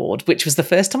vision board, which was the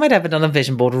first time I'd ever done a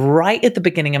vision board right at the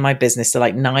beginning of my business. So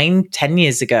like 9-10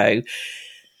 years ago.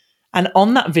 And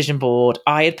on that vision board,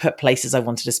 I had put places I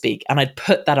wanted to speak and I'd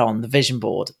put that on the vision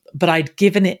board, but I'd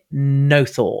given it no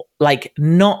thought, like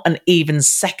not an even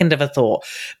second of a thought.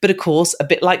 But of course, a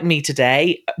bit like me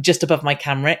today, just above my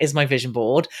camera is my vision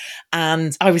board.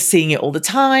 And I was seeing it all the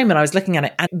time and I was looking at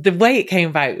it. And the way it came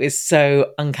about is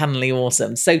so uncannily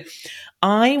awesome. So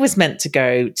I was meant to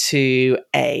go to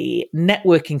a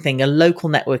networking thing, a local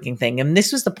networking thing. And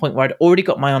this was the point where I'd already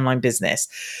got my online business.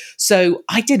 So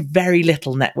I did very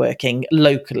little networking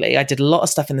locally. I did a lot of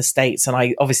stuff in the States and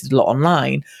I obviously did a lot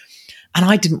online. And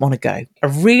I didn't want to go. I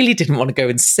really didn't want to go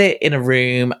and sit in a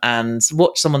room and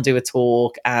watch someone do a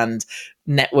talk and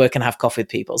network and have coffee with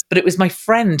people. But it was my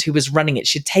friend who was running it.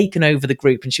 She'd taken over the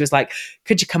group and she was like,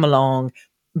 could you come along?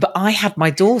 But I had my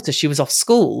daughter, she was off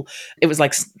school. It was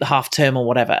like half term or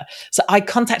whatever. So I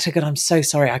contacted her, going, I'm so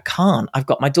sorry, I can't. I've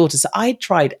got my daughter. So I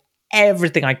tried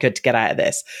everything I could to get out of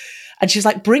this. And she was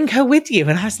like, bring her with you.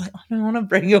 And I was like, I don't want to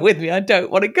bring her with me. I don't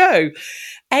want to go.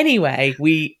 Anyway,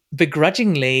 we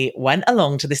begrudgingly went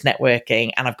along to this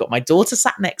networking and I've got my daughter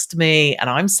sat next to me and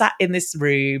I'm sat in this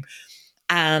room.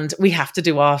 and we have to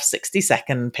do our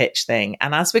 60-second pitch thing.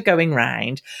 And as we're going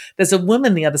round, there's a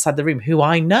woman the other side of the room who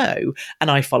I know and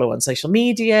I follow on social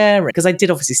media, because I did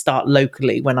obviously start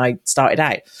locally when I started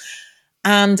out.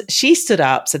 And she stood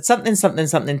up, said something, something,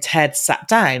 something. Ted sat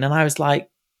down, and I was like,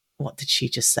 what did she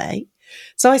just say?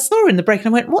 So I saw her in the break and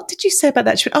I went, what did you say about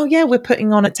that? She went, oh yeah, we're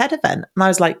putting on a TED event. And I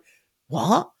was like,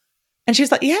 what? And she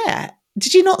was like, yeah.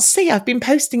 Did you not see? I've been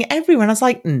posting it everywhere. And I was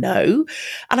like, no.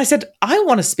 And I said, I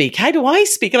want to speak. How do I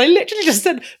speak? And I literally just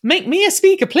said, make me a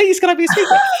speaker, please. Can I be a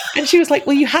speaker? And she was like,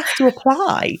 well, you have to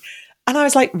apply. And I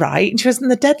was like, right. And she was, and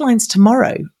the deadline's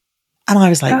tomorrow. And I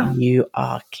was like, you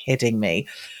are kidding me.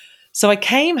 So I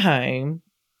came home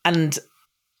and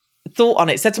thought on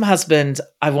it, said to my husband,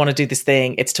 I want to do this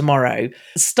thing. It's tomorrow.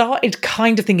 Started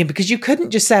kind of thinking, because you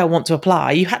couldn't just say, I want to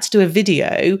apply. You had to do a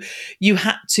video. You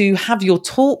had to have your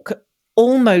talk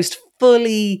almost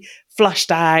fully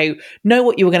flushed out, know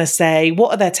what you were going to say,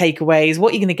 what are their takeaways,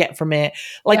 what are you going to get from it,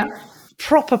 like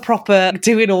proper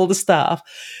doing all the stuff.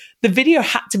 The video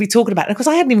had to be talking about it, because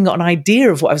I hadn't even got an idea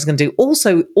of what I was going to do.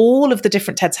 Also, all of the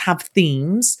different TEDs have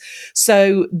themes.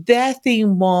 So their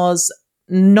theme was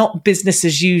not business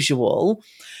as usual.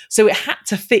 So it had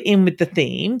to fit in with the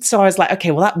theme. So I was like,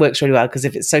 okay, well, that works really well, because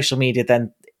if it's social media,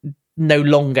 then no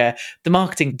longer, the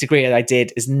marketing degree I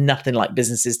did is nothing like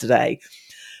businesses today.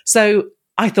 So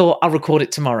I thought, I'll record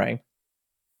it tomorrow.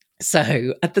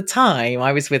 So at the time,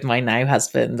 I was with my now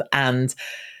husband, and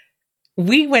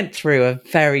we went through a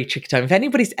very tricky time. If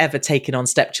anybody's ever taken on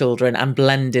stepchildren and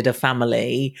blended a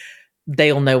family,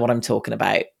 they'll know what I'm talking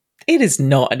about. It is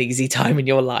not an easy time in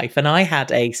your life. And I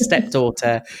had a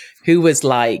stepdaughter who was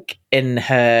like in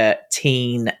her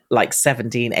teen, like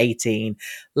 17, 18.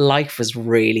 Life was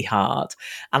really hard.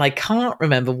 And I can't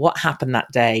remember what happened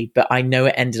that day, but I know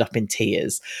it ended up in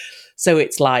tears. So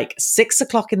it's like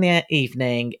 6:00 in the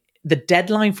evening. The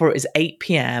deadline for it is 8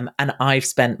 p.m. and I've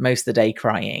spent most of the day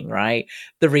crying, right?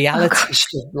 The reality is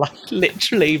like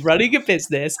literally running a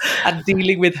business and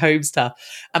dealing with home stuff.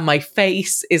 And my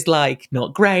face is like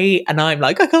not great. And I'm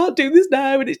like, I can't do this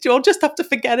now. And I'll just have to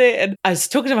forget it. And I was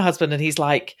talking to my husband, and he's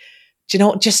like, do you know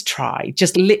what? Just try.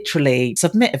 Just literally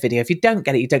submit a video. If you don't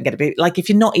get it, you don't get it. Like if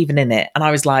you're not even in it. And I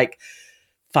was like,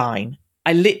 fine.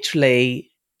 I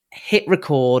literally hit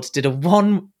record, did a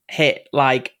one hit,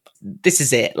 like, this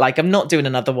is it. Like, I'm not doing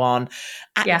another one.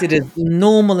 Acted as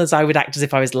normal as I would act as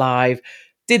if I was live.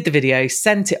 Did the video,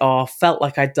 sent it off, felt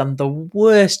like I'd done the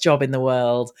worst job in the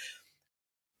world.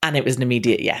 And it was an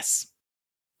immediate yes.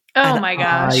 Oh my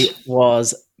gosh. I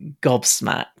was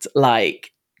gobsmacked. Like,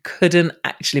 couldn't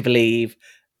actually believe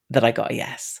that I got a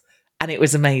yes. And it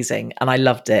was amazing. And I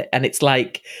loved it. And it's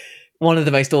like one of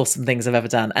the most awesome things I've ever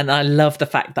done. And I love the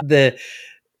fact that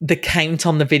the count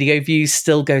on the video views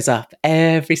still goes up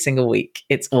every single week.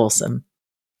 It's awesome.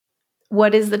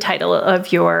 What is the title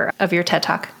of your TED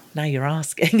Talk? Now you're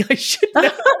asking. I should know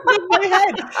in my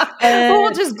head. Well,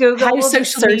 we'll just Google. How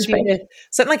social media,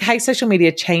 something like how social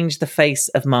media changed the face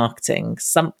of marketing.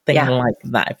 Something like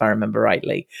that, if I remember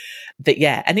rightly. But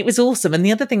yeah, and it was awesome. And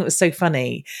the other thing that was so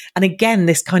funny, and again,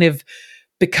 this kind of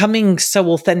becoming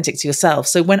so authentic to yourself.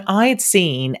 So when I'd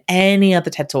seen any other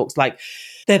TED Talks, like,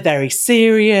 they're very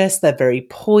serious, they're very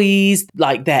poised,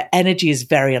 like their energy is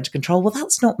very under control. Well,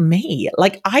 that's not me.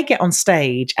 Like, I get on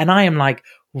stage and I am like,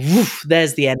 woof,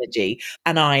 there's the energy.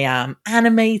 And I am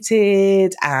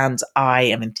animated and I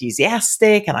am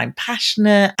enthusiastic and I'm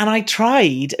passionate. And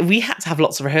we had to have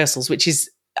lots of rehearsals, which is,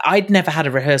 I'd never had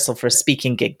a rehearsal for a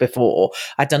speaking gig before.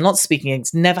 I'd done lots of speaking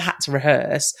gigs, never had to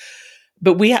rehearse.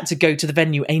 But we had to go to the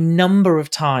venue a number of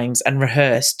times and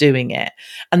rehearse doing it.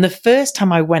 And the first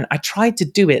time I went, I tried to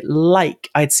do it like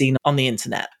I'd seen on the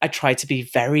internet. I tried to be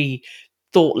very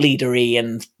thought leadery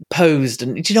and posed,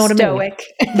 and do you know what Stoic.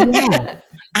 I mean? Yeah.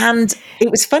 And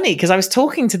it was funny because I was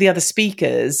talking to the other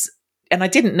speakers, and I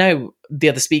didn't know the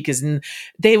other speakers, and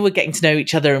they were getting to know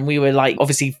each other, and we were like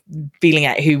obviously feeling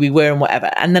out who we were and whatever.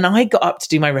 And then I got up to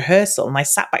do my rehearsal and I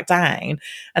sat back down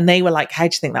and they were like, how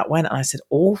do you think that went? And I said,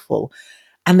 awful.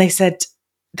 And they said,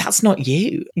 that's not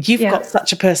you. You've got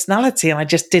such a personality. And I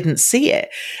just didn't see it.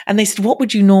 And they said, what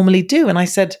would you normally do? And I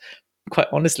said, quite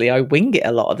honestly, I wing it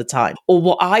a lot of the time. Or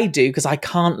what I do, because I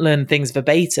can't learn things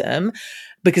verbatim,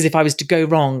 because if I was to go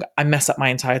wrong, I mess up my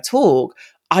entire talk.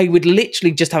 I would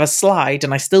literally just have a slide,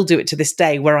 and I still do it to this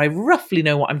day, where I roughly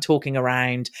know what I'm talking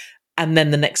around. And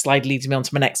then the next slide leads me on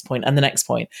to my next point and the next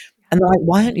point. And they're like,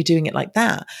 why aren't you doing it like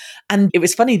that? And it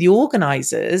was funny, the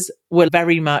organizers were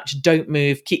very much, don't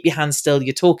move, keep your hands still,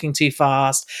 you're talking too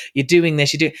fast, you're doing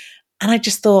this, you're doing. And I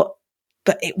just thought,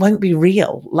 but it won't be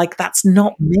real. Like, that's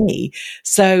not me.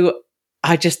 So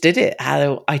I just did it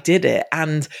how I did it.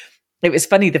 And it was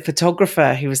funny, the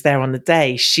photographer who was there on the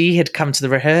day, she had come to the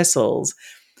rehearsals.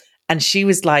 And she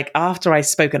was like, after I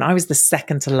spoke, and I was the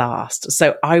second to last.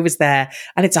 So I was there,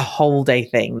 and it's a whole day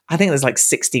thing. I think there's like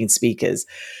 16 speakers.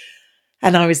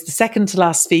 And I was the second to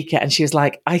last speaker. And she was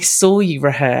like, I saw you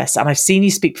rehearse and I've seen you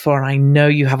speak before, and I know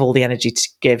you have all the energy to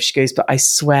give. She goes, but I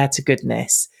swear to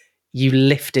goodness, you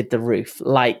lifted the roof.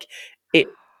 Like, it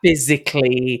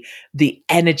physically, the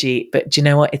energy. But do you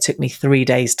know what? It took me 3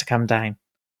 days to come down.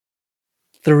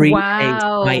 3 days,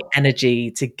 my Wow.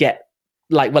 energy to get,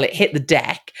 like, well, it hit the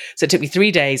deck. So it took me 3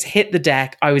 days, hit the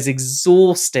deck. I was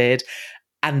exhausted,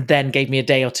 and then gave me a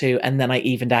day or two. And then I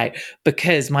evened out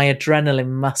because my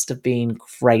adrenaline must have been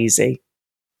crazy.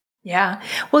 Yeah.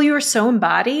 Well, you were so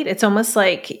embodied. It's almost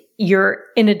like you're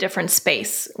in a different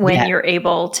space when you're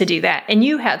able to do that. And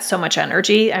you had so much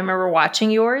energy. I remember watching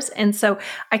yours. And so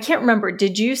I can't remember,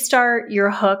 did you start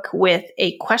your hook with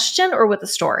a question or with a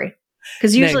story?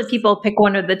 Because usually people pick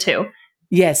one of the two.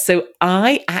 Yes. So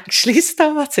I actually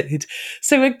started.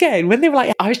 So again, when they were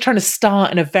like, I was trying to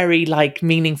start in a very like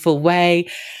meaningful way.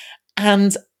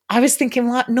 And I was thinking,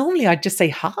 well, normally I'd just say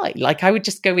hi. Like, I would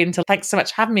just go into, thanks so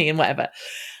much for having me and whatever.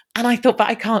 And I thought, but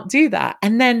I can't do that.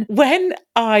 And then when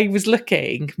I was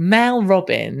looking, Mel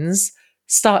Robbins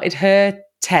started her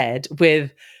TED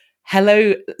with,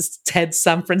 hello, TED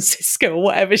San Francisco, or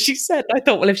whatever she said. I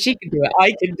thought, well, if she can do it,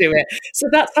 I can do it. So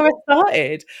that's how I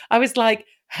started. I was like,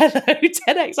 hello,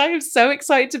 TEDx. I am so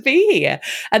excited to be here.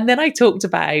 And then I talked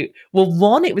about, well,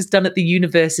 one, it was done at the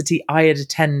university I had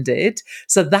attended.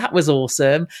 So that was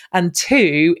awesome. And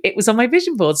two, it was on my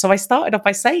vision board. So I started off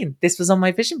by saying this was on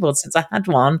my vision board since I had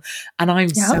one. And I'm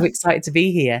so excited to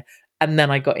be here. And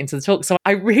then I got into the talk. So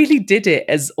I really did it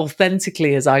as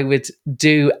authentically as I would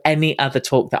do any other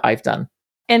talk that I've done.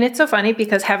 And it's so funny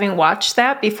because having watched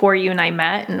that before you and I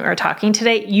met and are talking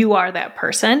today, you are that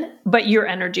person, but your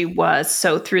energy was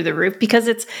so through the roof because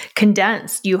it's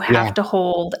condensed. You have to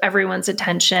hold everyone's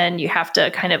attention. You have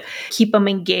to kind of keep them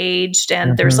engaged.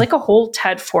 And there's like a whole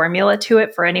TED formula to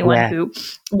it for anyone who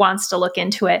wants to look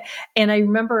into it. And I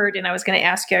remembered, and I was going to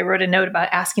ask you, I wrote a note about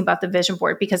asking about the vision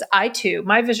board because I too,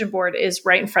 my vision board is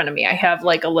right in front of me. I have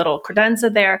like a little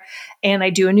credenza there and I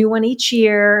do a new one each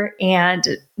year, and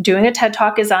doing a TED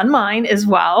Talk is on mine as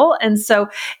well. And so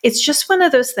it's just one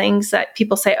of those things that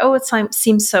people say, oh, it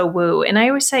seems so woo. And I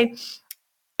always say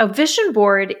a vision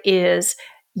board is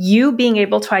you being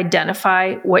able to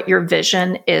identify what your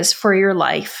vision is for your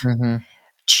life,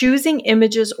 choosing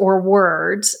images or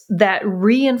words that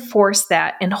reinforce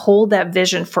that and hold that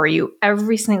vision for you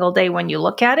every single day when you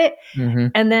look at it.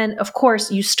 And then, of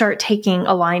course, you start taking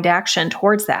aligned action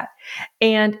towards that.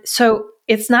 And so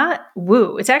it's not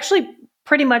woo. It's actually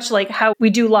pretty much like how we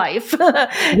do life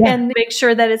and make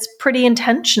sure that it's pretty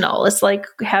intentional. It's like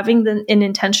having an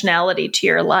intentionality to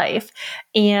your life.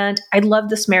 And I love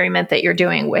this merriment that you're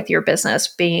doing with your business,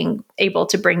 being able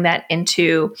to bring that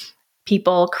into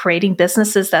people creating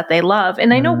businesses that they love.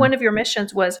 And I know one of your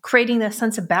missions was creating this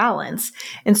sense of balance.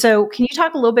 And so can you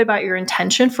talk a little bit about your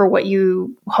intention for what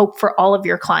you hope for all of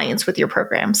your clients with your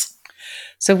programs?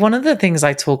 So one of the things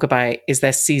I talk about is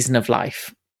their season of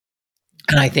life.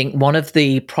 And I think one of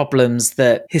the problems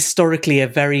that historically are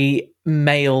very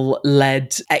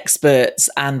male-led experts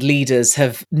and leaders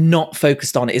have not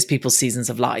focused on is people's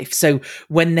seasons of life. So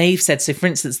when they've said, so for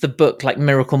instance, the book like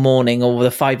Miracle Morning or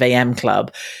the 5 a.m.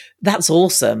 Club, that's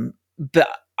awesome. But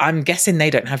I'm guessing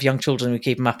they don't have young children who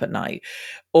keep them up at night.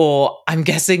 Or I'm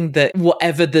guessing that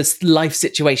whatever the life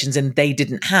situations and they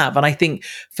didn't have. And I think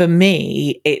for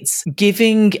me, it's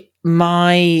giving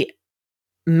my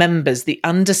members the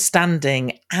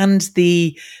understanding and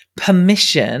the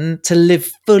permission to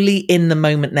live fully in the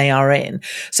moment they are in.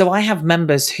 So I have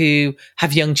members who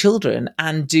have young children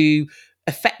and do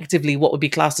effectively what would be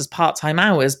classed as part-time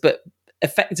hours, but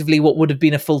effectively what would have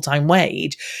been a full-time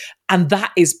wage. And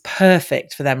that is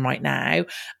perfect for them right now.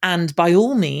 And by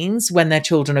all means, when their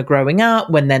children are growing up,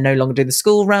 when they're no longer doing the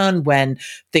school run, when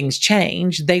things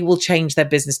change, they will change their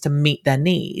business to meet their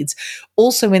needs.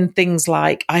 Also in things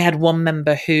like, I had one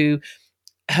member who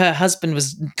her husband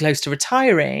was close to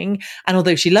retiring. And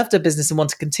although she loved her business and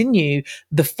wanted to continue,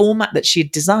 the format that she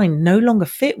had designed no longer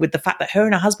fit with the fact that her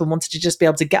and her husband wanted to just be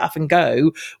able to get up and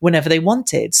go whenever they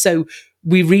wanted. So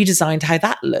we redesigned how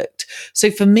that looked. So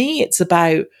for me, it's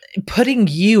about putting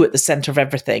you at the center of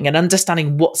everything and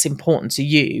understanding what's important to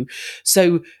you.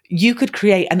 So you could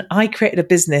create, and I created a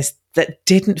business that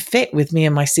didn't fit with me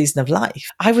and my season of life.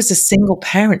 I was a single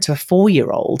parent to a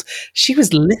 4-year-old. She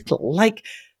was little, like,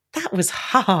 that was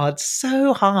hard,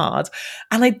 so hard.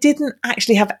 And I didn't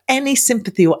actually have any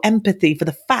sympathy or empathy for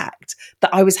the fact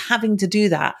that I was having to do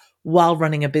that while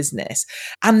running a business.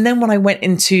 And then when I went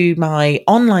into my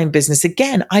online business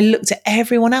again, I looked at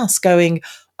everyone else going,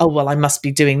 oh, well, I must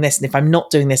be doing this. And if I'm not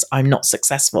doing this, I'm not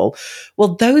successful.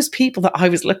 Well, those people that I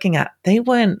was looking at, they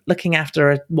weren't looking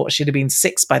after what should have been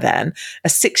 6 by then, a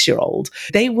 6-year-old.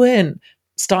 They weren't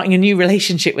starting a new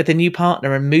relationship with a new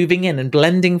partner and moving in and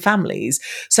blending families.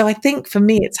 So I think for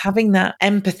me, it's having that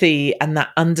empathy and that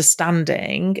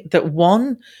understanding that,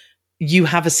 one, you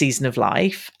have a season of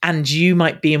life and you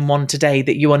might be in one today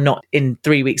that you are not in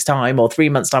 3 weeks' time or 3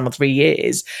 months' time or 3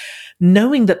 years,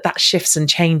 knowing that that shifts and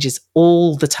changes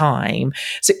all the time.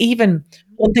 So even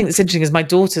one thing that's interesting is my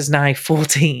daughter's now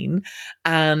 14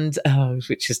 and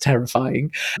which is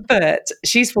terrifying, but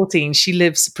she's 14. She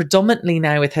lives predominantly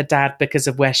now with her dad because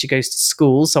of where she goes to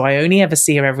school. So I only ever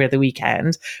see her every other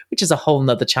weekend, which is a whole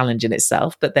nother challenge in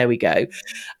itself, but there we go.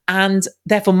 And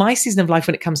therefore, my season of life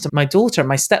when it comes to my daughter,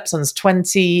 my stepson's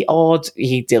 20 odd,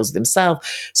 he deals with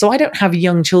himself. So I don't have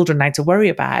young children now to worry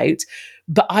about.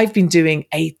 But I've been doing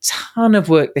a ton of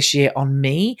work this year on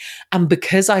me. And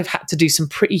because I've had to do some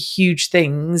pretty huge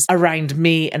things around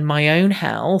me and my own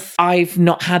health, I've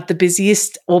not had the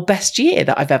busiest or best year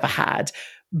that I've ever had.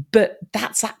 But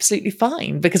that's absolutely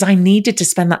fine because I needed to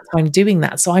spend that time doing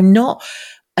that. So I'm not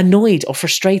annoyed or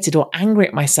frustrated or angry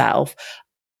at myself.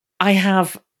 I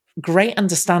have great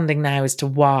understanding now as to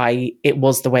why it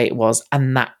was the way it was,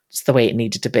 and that's the way it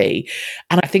needed to be.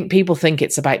 And I think people think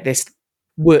it's about this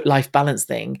work-life balance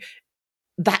thing.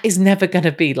 That is never going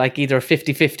to be like either a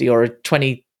 50-50 or a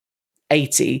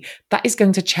 20-80. That is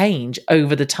going to change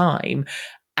over the time.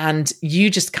 And you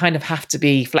just kind of have to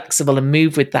be flexible and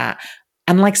move with that.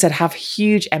 And like I said, have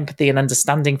huge empathy and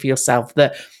understanding for yourself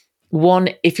that, one,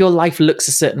 if your life looks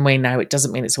a certain way now, it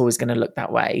doesn't mean it's always going to look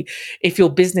that way. If your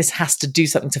business has to do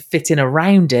something to fit in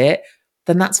around it,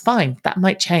 then that's fine. That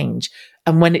might change.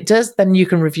 And when it does, then you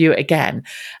can review it again.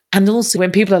 And also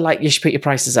when people are like, you should put your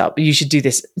prices up, you should do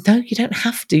this. No, you don't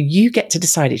have to. You get to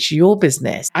decide. It's your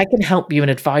business. I can help you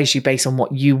and advise you based on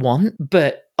what you want,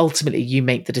 but ultimately you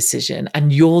make the decision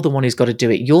and you're the one who's got to do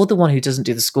it. You're the one who doesn't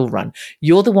do the school run.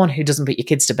 You're the one who doesn't put your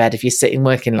kids to bed if you're sitting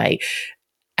working late.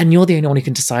 And you're the only one who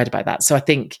can decide about that. So I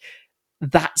think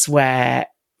that's where,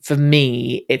 for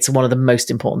me, it's one of the most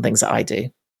important things that I do.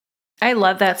 I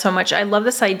love that so much. I love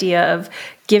this idea of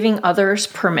giving others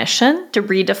permission to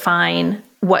redefine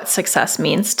what success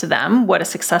means to them, what a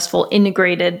successful,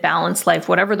 integrated, balanced life,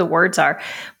 whatever the words are,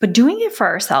 but doing it for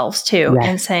ourselves too, Yeah.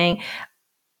 and saying,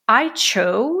 I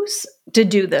chose to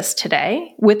do this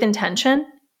today with intention.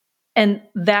 And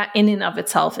that in and of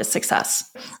itself is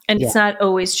success. And it's not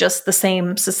always just the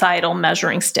same societal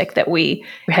measuring stick that we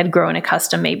had grown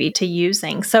accustomed maybe to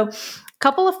using. So a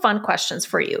couple of fun questions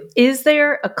for you. Is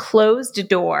there a closed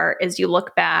door as you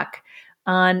look back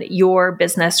on your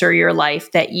business or your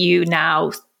life that you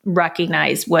now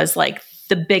recognize was like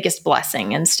the biggest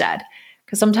blessing instead?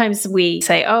 Because sometimes we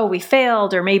say, oh, we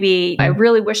failed, or maybe I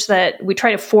really wish that we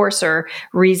try to force or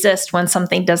resist when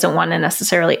something doesn't want to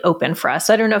necessarily open for us.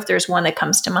 So I don't know if there's one that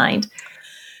comes to mind.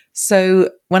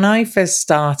 So when I first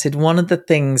started, one of the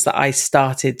things that I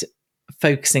started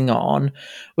focusing on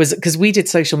was because we did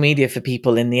social media for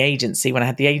people in the agency when I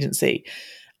had the agency.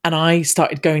 And I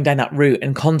started going down that route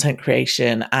and content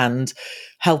creation and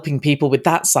helping people with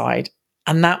that side.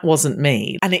 And that wasn't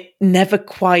me. And it never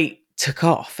quite took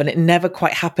off and it never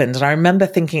quite happened. And I remember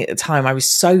thinking at the time, I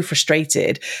was so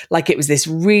frustrated, like it was this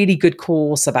really good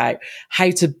course about how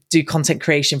to do content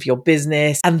creation for your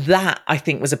business. And that I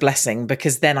think was a blessing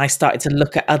because then I started to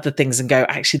look at other things and go,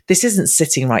 actually, this isn't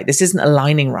sitting right. This isn't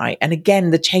aligning right. And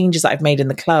again, the changes that I've made in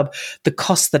the club, the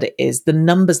cost that it is, the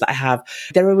numbers that I have,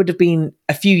 there would have been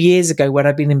a few years ago where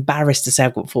I'd been embarrassed to say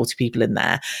I've got 40 people in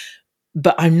there,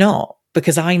 but I'm not.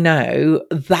 Because I know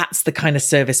that's the kind of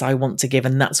service I want to give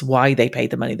and that's why they pay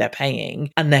the money they're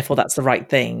paying. And therefore that's the right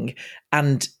thing.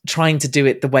 And trying to do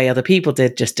it the way other people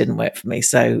did just didn't work for me.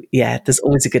 So yeah, there's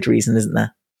always a good reason, isn't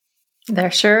there?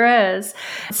 There sure is.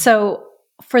 So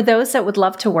for those that would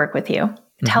love to work with you,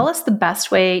 tell us the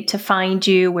best way to find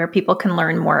you, where people can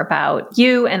learn more about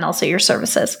you and also your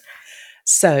services.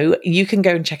 So you can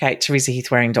go and check out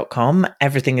teresaheathwareing.com.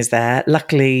 Everything is there.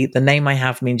 Luckily, the name I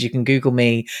have means you can Google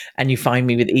me and you find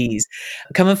me with ease.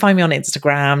 Come and find me on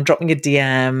Instagram, drop me a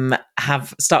DM,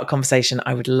 start a conversation.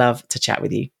 I would love to chat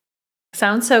with you.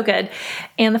 Sounds so good.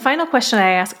 And the final question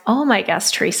I ask all my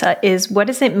guests, Teresa, is what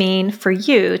does it mean for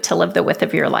you to live the width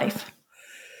of your life?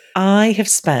 I have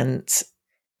spent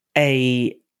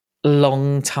a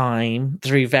long time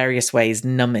through various ways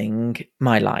numbing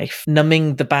my life,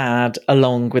 numbing the bad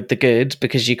along with the good,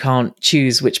 because you can't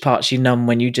choose which parts you numb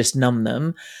when you just numb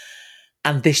them.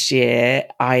 And this year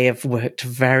I have worked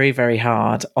very, very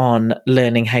hard on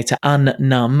learning how to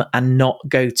unnumb and not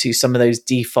go to some of those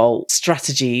default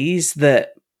strategies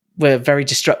that were very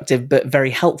destructive, but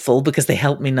very helpful because they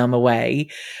helped me numb away.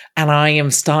 And I am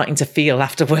starting to feel,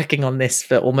 after working on this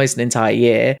for almost an entire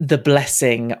year, the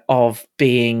blessing of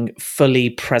being fully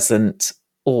present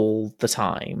all the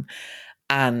time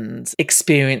and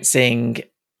experiencing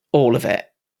all of it,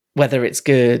 whether it's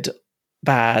good,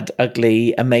 bad,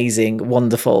 ugly, amazing,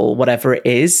 wonderful, whatever it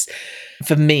is.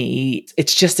 For me,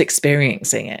 it's just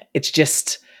experiencing it. It's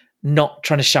just not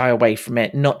trying to shy away from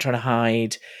it, not trying to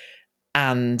hide,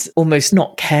 and almost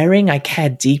not caring. I care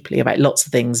deeply about lots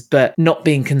of things, but not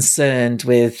being concerned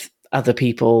with other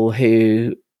people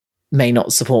who may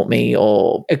not support me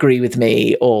or agree with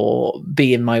me or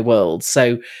be in my world.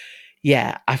 So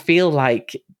yeah, I feel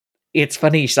like it's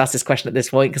funny you should ask this question at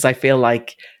this point, because I feel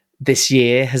like this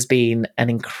year has been an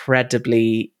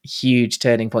incredibly huge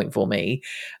turning point for me,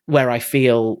 where I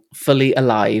feel fully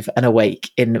alive and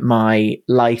awake in my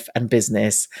life and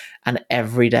business and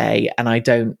every day. And I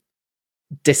don't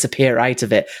disappear out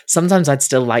of it. Sometimes I'd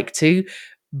still like to,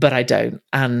 but I don't.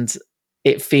 And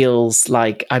it feels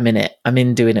like I'm in it. I'm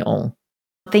in doing it all.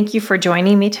 Thank you for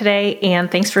joining me today,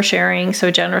 and thanks for sharing so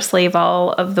generously of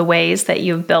all of the ways that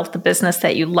you've built the business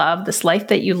that you love, this life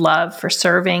that you love, for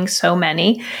serving so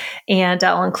many. And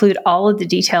I'll include all of the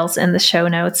details in the show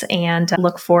notes, and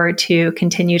look forward to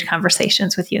continued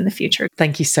conversations with you in the future.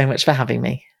 Thank you so much for having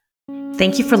me.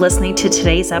 Thank you for listening to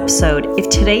today's episode. If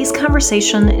today's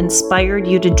conversation inspired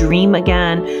you to dream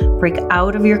again, break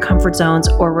out of your comfort zones,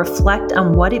 or reflect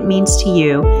on what it means to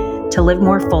you to live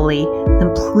more fully,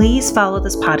 then please follow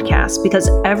this podcast, because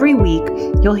every week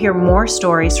you'll hear more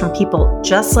stories from people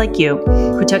just like you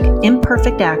who took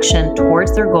imperfect action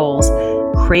towards their goals,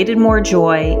 created more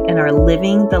joy, and are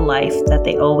living the life that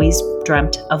they always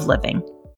dreamt of living.